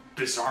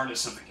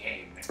bizarreness of the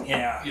game,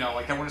 you know,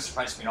 like, that wouldn't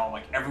surprise me at all.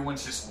 Like,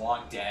 everyone's just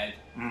long dead.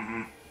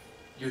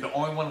 You're the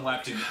only one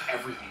left in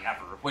everything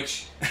ever,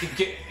 which,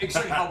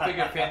 considering how big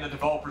a fan the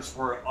developers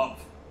were of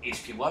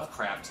H.P.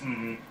 Lovecraft.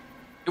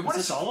 Is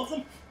this all of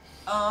them?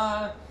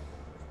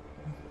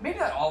 Maybe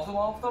not all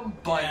of them,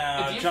 but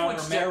John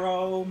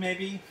Romero,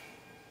 maybe.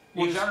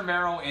 Well, John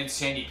Romero and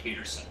Sandy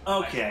Peterson.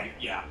 Okay.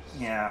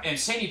 Yeah. And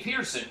Sandy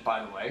Peterson,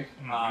 by the way,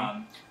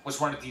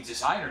 was one of the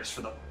designers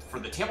for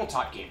the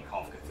tabletop game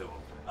Call of Cthulhu.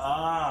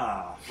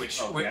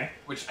 Which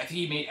I think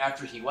he made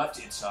after he left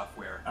id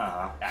Software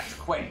after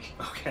Quake.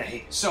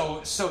 Okay.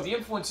 So the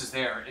influence is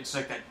there. It's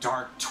like that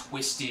dark,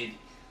 twisted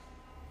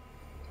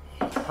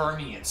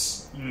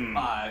permeance.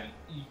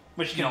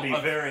 Which can be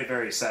very,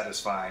 very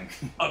satisfying.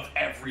 Of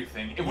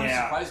everything. It wouldn't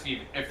surprise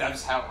me if that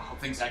was how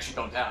things actually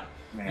go down.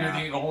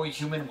 Yeah. You're the only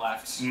human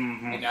left,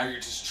 and now you're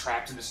just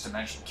trapped in this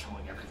dimension,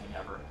 killing everything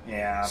ever.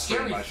 Yeah,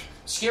 pretty much.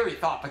 Scary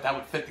thought, but that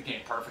would fit the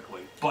game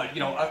perfectly. But, you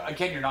know,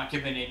 again, you're not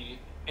given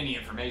any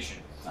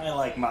information. I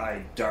like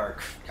my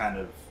dark, kind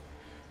of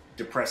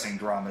depressing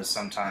dramas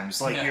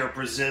sometimes, like your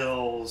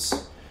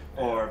Brazils,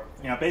 or,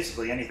 you know,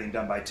 basically anything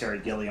done by Terry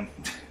Gilliam.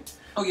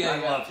 Oh yeah,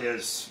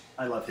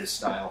 I love his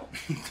style.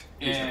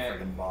 He's a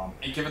friggin' bomb.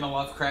 And given the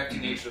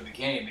Lovecrafty nature of the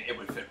game, it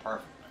would fit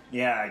perfectly.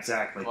 Yeah,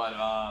 exactly. But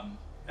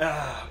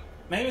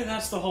maybe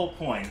that's the whole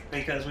point,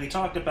 because we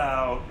talked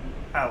about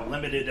how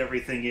limited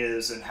everything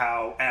is and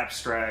how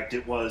abstract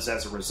it was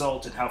as a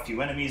result, and how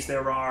few enemies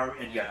there are,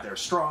 and yet they're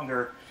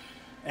stronger.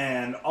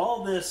 And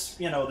all this,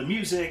 you know, the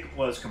music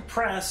was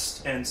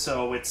compressed, and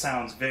so it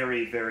sounds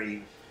very,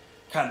 very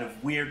kind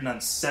of weird and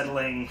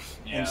unsettling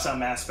in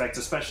some aspects,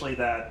 especially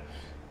that,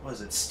 what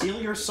is it,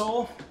 Steal Your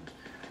Soul?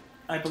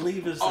 I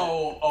believe is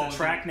the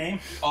track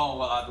name.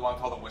 Oh, the one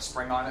called The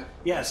Whispering on it?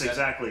 Yes,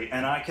 exactly.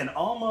 And I can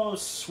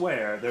almost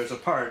swear there's a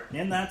part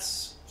in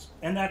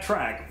that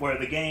track where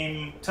the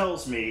game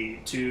tells me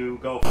to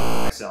go f***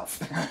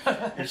 myself.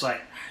 It's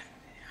like,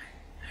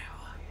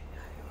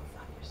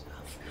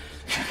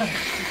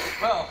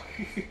 well,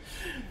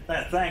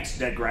 thanks,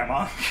 dead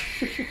grandma.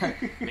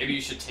 Maybe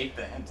you should take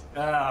the hint.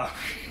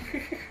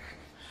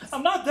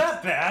 I'm not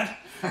that bad.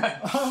 I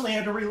only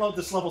had to reload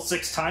this level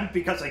 6 times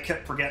because I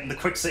kept forgetting the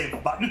quick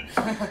save button.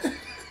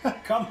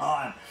 Come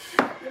on.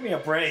 Give me a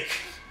break.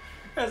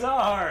 It's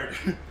hard.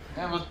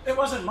 It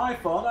wasn't my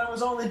fault. I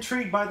was all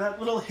intrigued by that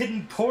little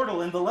hidden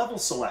portal in the level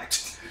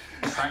select.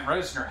 Trent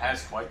Reznor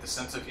has quite the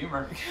sense of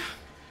humor.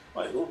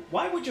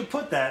 Why would you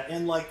put that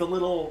in, like, the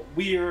little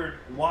weird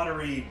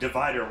watery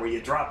divider where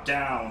you drop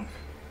down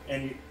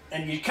and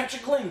you catch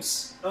a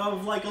glimpse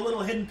of, like, a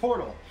little hidden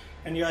portal?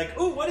 and you're like,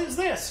 ooh, what is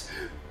this?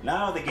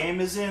 Now the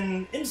game is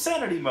in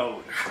insanity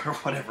mode, or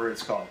whatever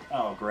it's called.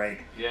 Oh, great.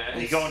 Yeah.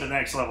 And you go into the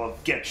next level,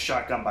 get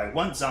shotgun by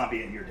one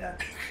zombie, and you're dead.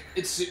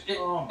 It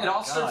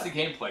all serves the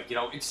gameplay. You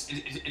know,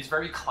 it's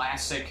very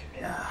classic.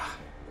 Yeah.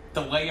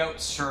 The layout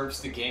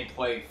serves the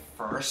gameplay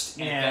first,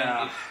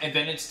 and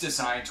then it's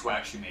designed to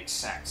actually make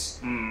sense.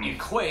 In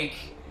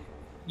Quake,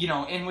 you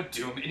know, and with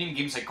Doom, and even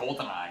games like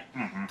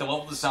GoldenEye, the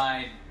level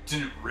design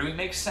didn't really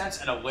make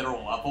sense at a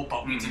literal level,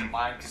 but we didn't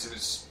mind because it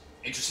was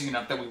interesting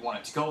enough that we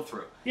wanted to go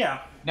through.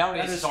 Yeah.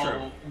 Nowadays it's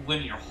all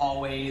linear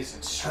hallways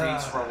and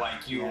streets where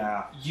like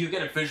you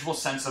get a visual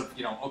sense of,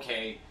 you know,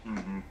 okay,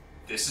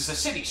 this is a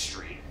city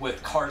street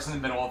with cars in the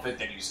middle of it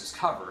that uses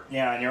cover.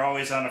 Yeah, and you're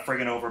always on a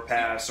friggin'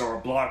 overpass or a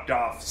blocked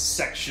off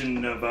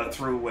section of a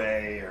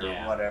throughway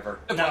or whatever.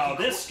 No,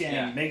 this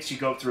game makes you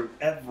go through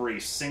every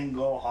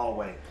single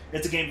hallway.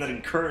 It's a game that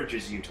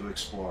encourages you to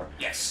explore.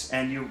 Yes.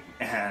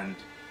 And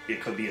it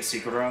could be a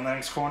secret around the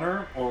next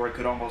corner, or it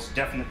could almost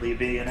definitely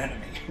be an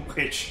enemy,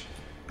 which,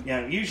 you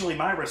know, usually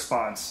my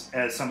response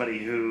as somebody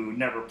who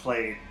never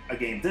played a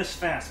game this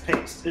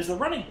fast-paced, is the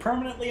running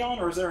permanently on,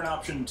 or is there an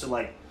option to,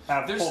 like,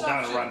 pull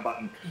down a run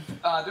button?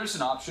 There's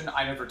an option.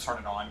 I never turn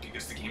it on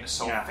because the game is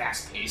so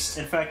fast-paced.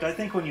 In fact, I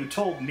think when you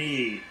told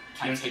me...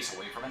 Kind of takes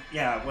away from it.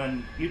 Yeah,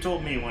 when you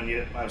told me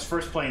I was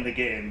first playing the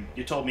game,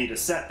 you told me to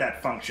set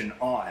that function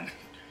on.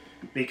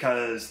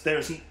 Because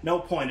there's no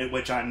point at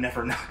which I'm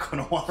never not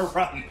going to want to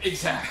run.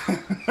 Exactly.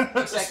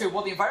 Exactly.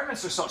 Well, the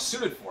environments are so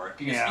suited for it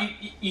because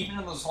even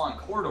in those long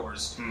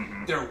corridors,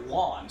 they're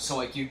long. So,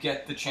 like, you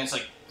get the chance,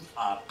 like,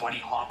 bunny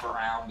hop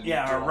around.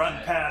 And or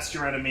run past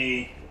your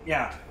enemy.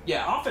 Yeah.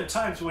 Yeah.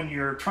 Oftentimes, when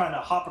you're trying to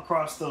hop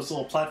across those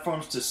little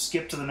platforms to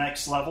skip to the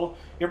next level,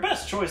 your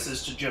best choice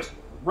is to just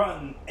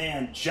run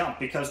and jump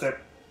because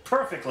they're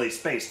perfectly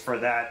spaced for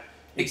that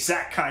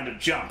exact kind of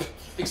jump.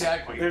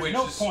 Exactly. There's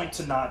no point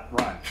to not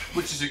run.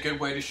 Which is a good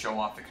way to show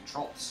off the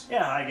controls.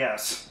 Yeah, I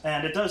guess.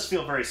 And it does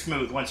feel very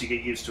smooth once you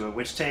get used to it,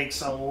 which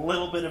takes a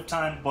little bit of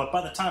time, but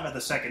by the time of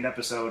the second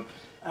episode,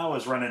 I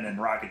was running and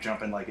rocket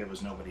jumping like it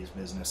was nobody's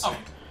business.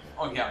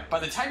 Oh yeah. By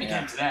the time you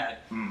get into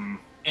that,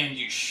 and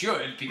you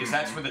should, because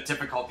that's where the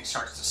difficulty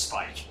starts to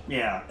spike.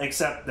 Yeah,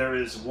 except there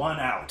is one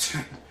out.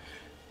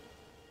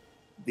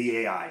 The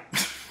AI.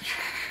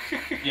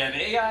 Yeah,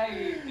 the AI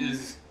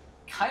is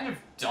kind of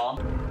dumb.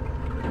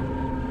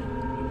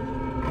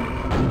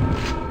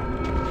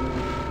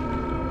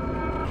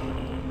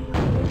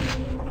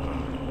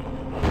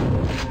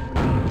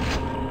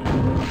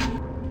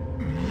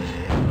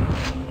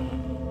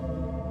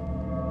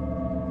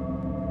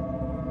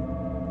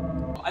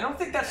 I don't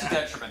think that's a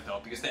detriment,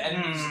 though, because the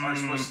enemies are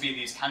supposed to be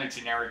these kind of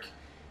generic,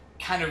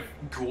 kind of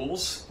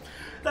ghouls.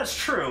 That's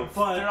true,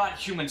 but... They're not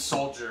human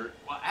soldier.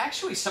 Well,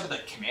 actually, some of the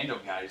commando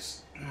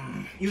guys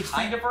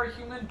kind of are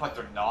human, but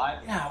they're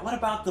not. Yeah, what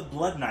about the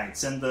Blood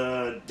Knights and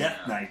the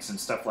Death Knights and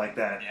stuff like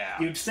that?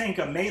 Yeah. You'd think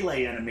a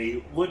melee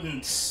enemy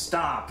wouldn't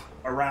stop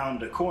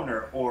around a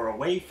corner or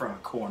away from a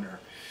corner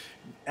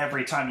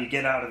every time you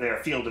get out of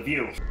their field of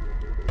view.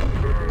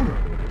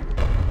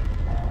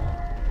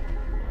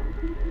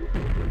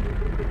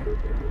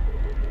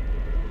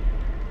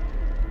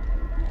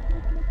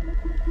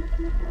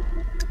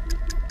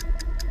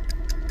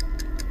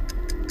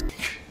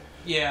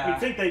 Yeah. You'd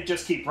think they'd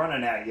just keep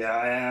running at you,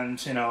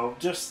 and, you know,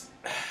 just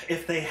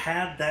if they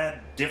had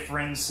that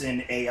difference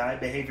in AI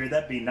behavior,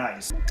 that'd be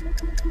nice.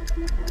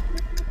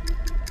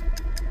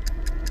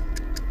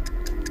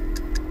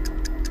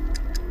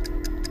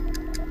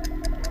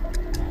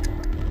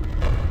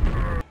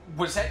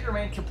 Was that your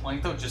main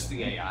complaint, though, just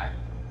the AI?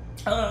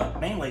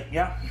 Mainly,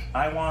 yeah.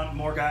 I want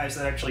more guys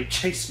that actually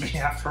chase me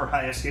after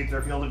I escape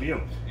their field of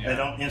view. Yeah. They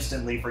don't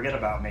instantly forget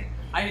about me.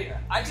 I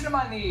didn't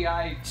mind the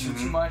AI too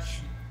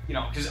much. You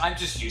know, because I'm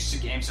just used to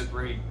games with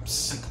very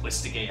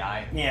simplistic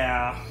AI.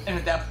 Yeah. And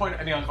at that point,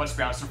 I mean, let's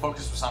be honest, the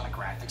focus was on the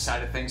graphic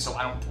side of things, so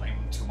I don't blame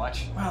them too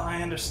much. Well,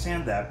 I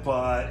understand that,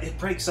 but it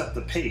breaks up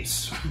the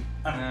pace.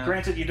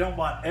 Granted, you don't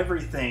want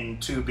everything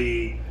to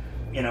be,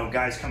 you know,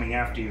 guys coming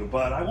after you,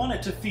 but I want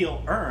it to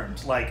feel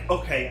earned. Like,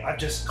 okay, I've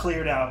just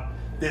cleared out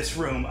this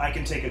room, I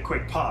can take a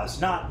quick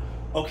pause. Not,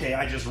 okay,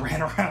 I just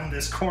ran around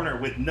this corner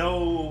with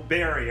no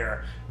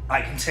barrier,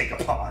 I can take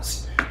a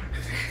pause.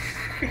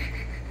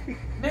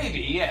 Maybe,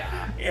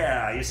 yeah.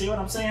 Yeah, you see what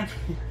I'm saying?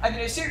 I mean,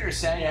 I see what you're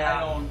saying. Yeah.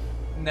 I don't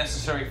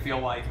necessarily feel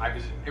like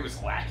it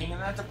was lacking in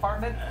that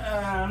department.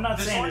 I'm not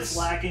saying it's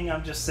lacking.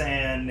 I'm just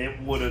saying it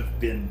would have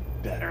been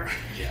better.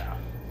 Yeah.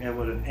 It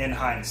would have, in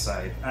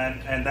hindsight,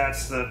 and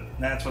that's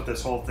what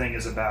this whole thing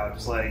is about.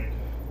 It's like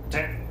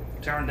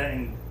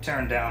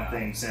tearing down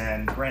things.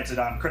 And granted,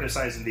 I'm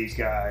criticizing these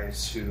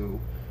guys who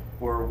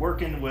were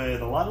working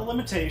with a lot of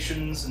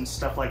limitations and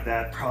stuff like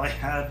that. Probably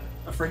had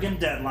a friggin'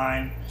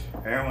 deadline.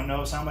 Everyone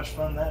knows how much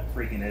fun that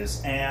freaking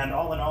is. And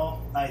all in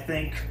all, I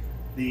think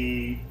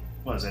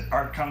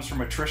art comes from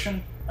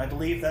attrition. I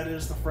believe that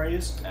is the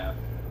phrase. Yeah.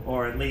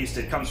 Or at least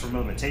it comes from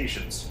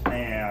limitations.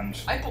 And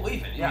I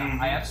believe it, yeah.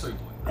 I absolutely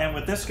believe it. And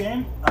with this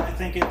game, I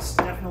think it's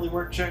definitely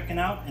worth checking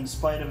out in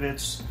spite of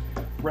its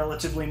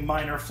relatively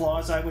minor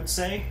flaws, I would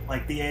say,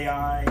 like the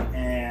AI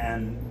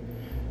and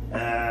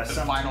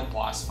the final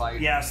boss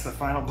fight. Yes, the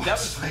final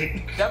boss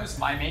fight. That was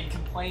my main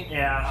complaint.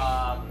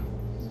 Yeah.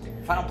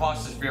 Final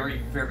boss is very,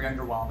 very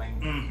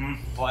underwhelming. Mm-hmm.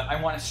 But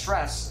I want to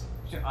stress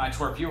to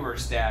our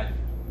viewers that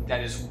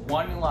is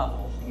one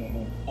level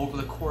over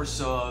the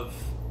course of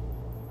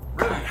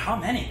really how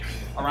many?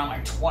 Around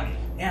like 20.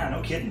 Yeah,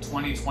 no kidding.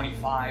 20,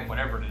 25,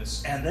 whatever it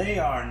is. And they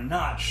are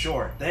not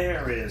short.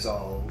 There is a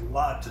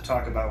lot to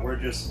talk about. We're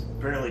just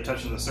barely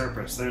touching the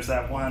surface. There's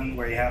that one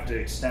where you have to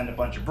extend a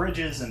bunch of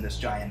bridges in this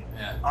giant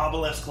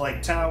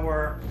obelisk-like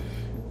tower.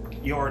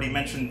 You already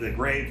mentioned the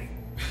grave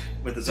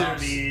with the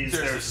zombies.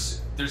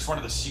 There's one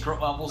of the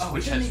secret levels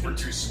which has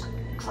reduced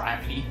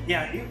gravity.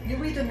 Yeah,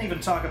 we didn't even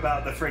talk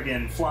about the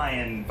friggin'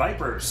 flying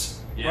vipers.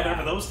 Yeah.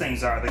 Whatever those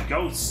things are, the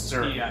ghosts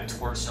or... The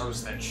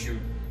torsos that shoot.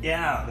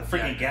 Yeah, the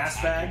friggin'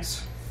 gas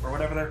bags, or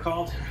whatever they're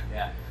called.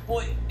 Yeah.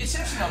 Well, it's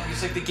interesting though,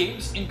 because like the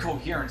game's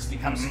incoherence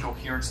becomes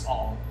coherence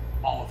all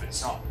of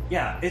its own.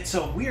 Yeah, it's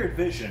a weird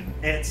vision.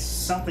 It's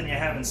something you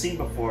haven't seen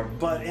before,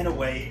 but in a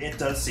way, it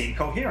does seem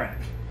coherent.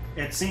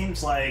 It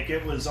seems like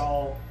it was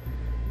all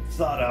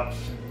thought up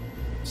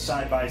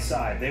side by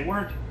side. They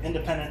weren't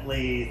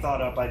independently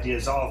thought up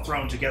ideas all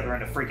thrown together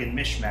in a freaking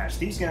mishmash.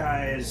 These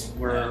guys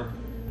were...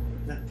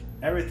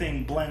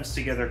 Everything blends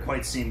together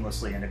quite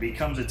seamlessly, and it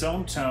becomes its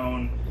own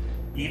tone,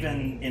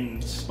 even in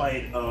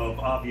spite of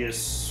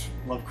obvious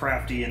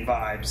Lovecraftian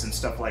vibes and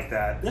stuff like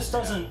that. This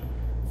doesn't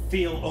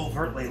feel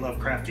overtly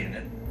Lovecraftian.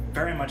 It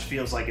very much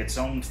feels like its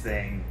own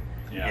thing,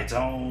 its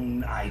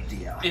own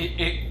idea.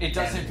 It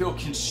doesn't feel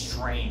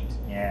constrained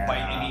by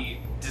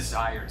any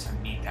desire to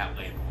meet that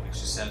label. It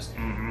just says,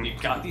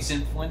 we've got these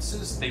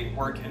influences, they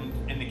work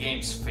in the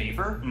game's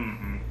favor,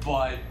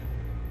 but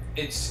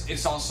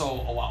it's also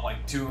a lot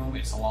like Doom,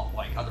 it's a lot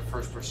like other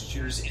first-person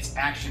shooters. It's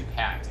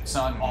action-packed. It's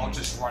not all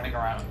just running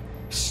around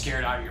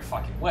scared out of your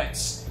fucking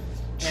wits,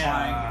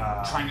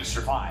 trying to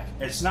survive.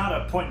 It's not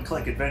a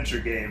point-and-click adventure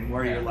game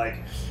where you're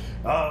like,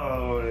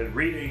 oh,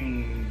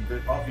 reading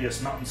the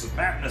obvious Mountains of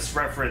Madness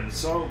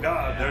reference. Oh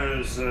god,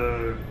 there's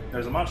a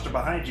monster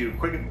behind you.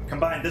 Quick,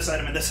 combine this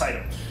item and this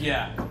item.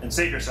 Yeah. And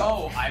save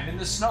yourself. Oh, I'm in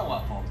the snow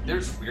level.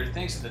 There's weird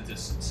things in the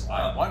distance.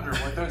 I wonder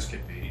what those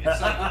could be. It's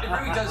like, it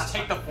really does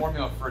take the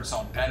formula for its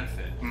own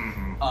benefit.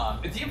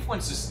 The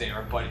influence is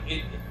there, but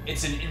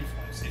it's an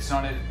influence. It's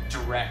not a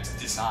direct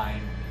design.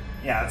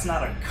 Yeah, it's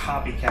not a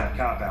copycat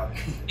cop-out.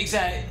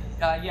 Exactly.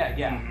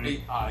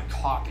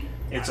 Copy.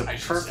 It's a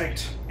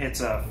perfect...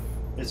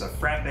 It's a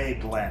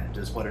frappe blend,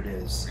 is what it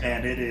is.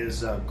 And it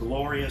is a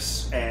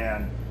glorious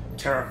and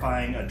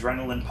terrifying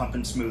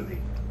adrenaline-pumping smoothie,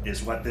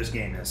 is what this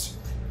game is.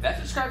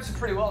 That describes it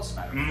pretty well, as a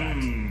matter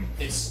of fact.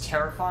 It's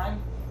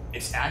terrifying.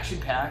 It's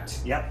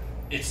action-packed. Yep.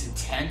 It's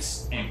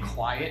intense and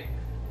quiet.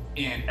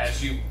 And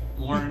as you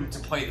learn to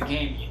play the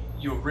game,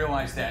 you'll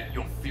realize that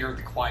you'll fear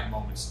the quiet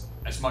moments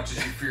as much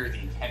as you fear the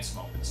intense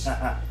moments.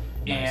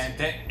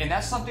 And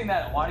that's something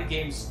that a lot of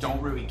games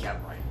don't really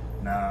get right.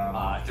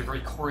 No. They're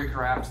very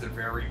choreographed, they're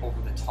very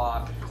over the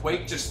top.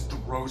 Quake just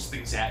throws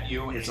things at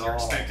you, and you're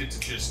expected to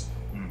just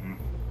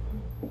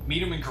meet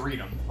them and greet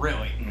them,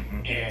 really.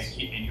 And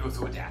you have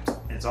to adapt.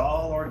 It's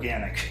all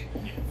organic.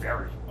 Yeah,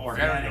 very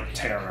organic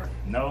terror.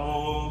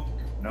 No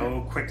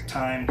quick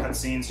time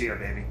cutscenes here,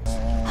 baby.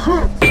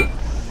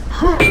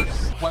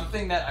 One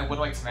thing that I would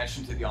like to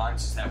mention to the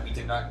audience is that we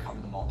did not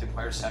cover the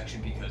multiplayer section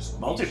because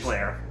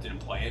multiplayer didn't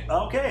play it.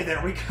 Okay,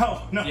 there we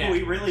go. No,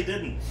 we really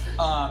didn't.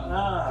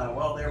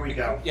 Well, there we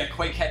go. Yeah,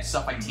 Quake had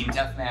stuff like Team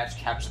Deathmatch,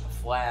 Capture the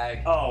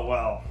Flag. Oh,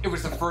 well. It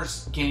was the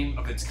first game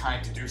of its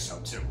kind to do so,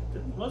 too.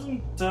 Didn't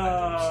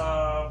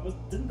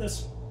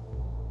this...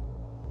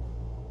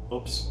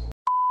 Oops.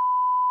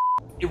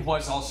 It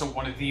was also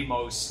one of the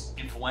most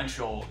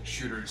influential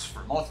shooters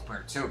for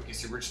multiplayer, too,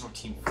 because the original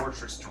Team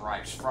Fortress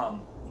derives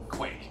from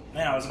Quake.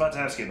 Yeah, I was about to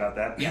ask you about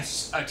that.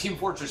 Yes. Team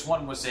Fortress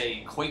 1 was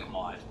a Quake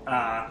mod.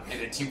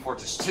 And then Team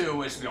Fortress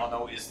 2, as we all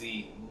know, is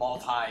the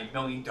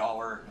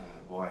multi-million-dollar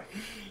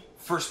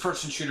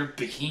first-person shooter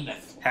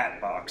behemoth.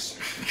 Hatbox.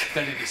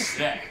 That it is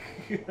today.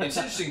 It's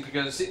interesting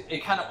because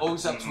it kind of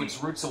owes up to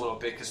its roots a little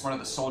bit, because one of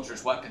the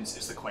soldiers' weapons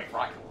is the Quake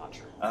rocket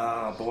launcher.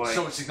 Oh, boy.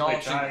 So it's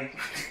acknowledging,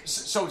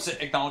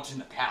 acknowledging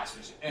the past,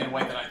 which in a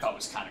way that I thought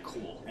was kind of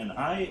cool. And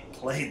I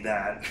played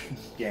that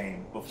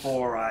game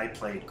before I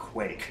played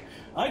Quake.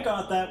 I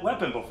got that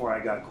weapon before I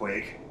got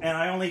Quake, and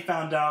I only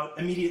found out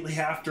immediately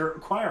after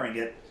acquiring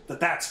it that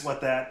that's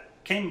what that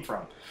came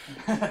from.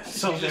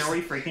 So there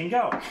we freaking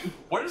go.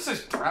 What is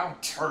this brown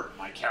turd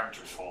my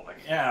character's holding?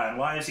 Yeah, and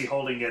why is he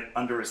holding it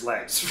under his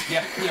legs?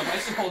 Yeah, why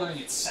is he holding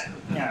it center?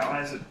 Yeah,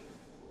 why is it...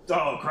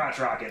 Oh, crotch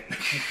rocket.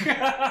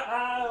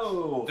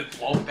 Oh. The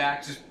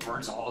blowback just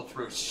burns all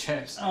through his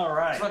chest.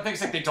 Alright. It's one of the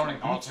things like they don't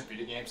acknowledge in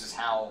video games is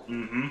how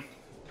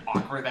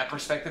awkward that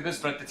perspective is,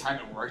 but at the time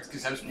it worked,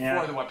 because that was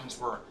before the weapons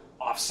were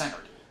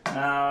off-centered.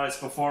 No, it's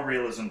before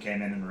realism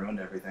came in and ruined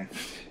everything.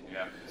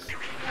 Yeah.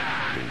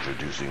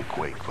 Introducing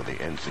Quake for the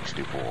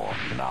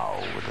N64, now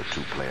with a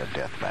 2-player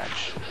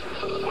deathmatch.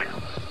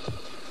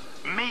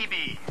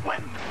 maybe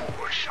one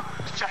more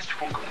shot, just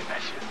for good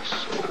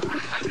measures.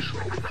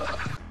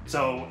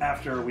 So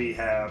after we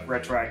have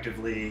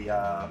retroactively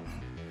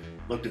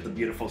looked at the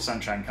beautiful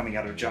sunshine coming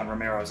out of John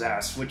Romero's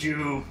ass, would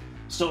you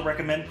still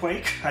recommend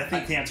Quake? I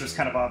think the answer is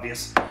kind of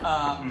obvious.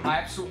 I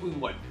absolutely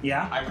would.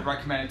 Yeah? I would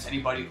recommend it to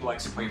anybody who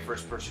likes to play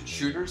first-person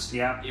shooters.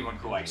 Yeah. Anyone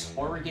who likes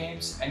horror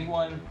games.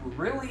 Anyone who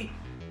really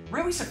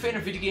is a fan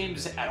of video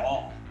games at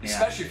all. Yeah.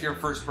 Especially if you're a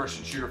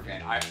first-person shooter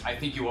fan. I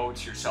think you owe it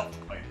to yourself to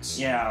play this.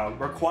 Yeah,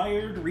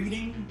 required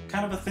reading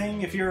kind of a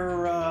thing if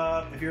you're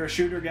a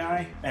shooter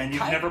guy and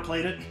you've never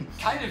played it.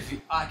 Kind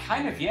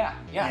of, yeah.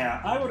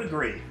 Yeah, I would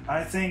agree.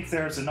 I think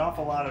there's an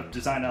awful lot of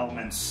design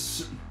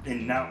elements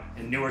in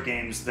newer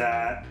games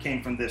that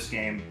came from this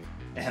game,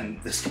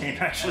 and this game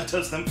actually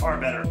does them far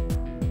better.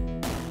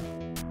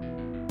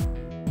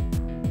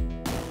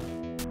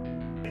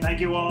 Thank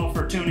you all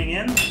for tuning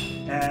in,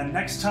 and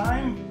next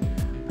time,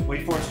 we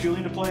force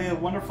Julian to play a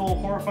wonderful,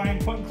 horrifying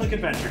point-and-click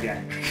adventure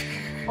game.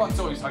 Well, it's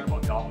always talk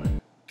about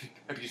Gauntlet.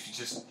 Because you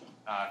just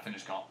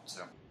finished Gauntlet,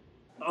 so.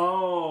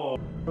 Oh.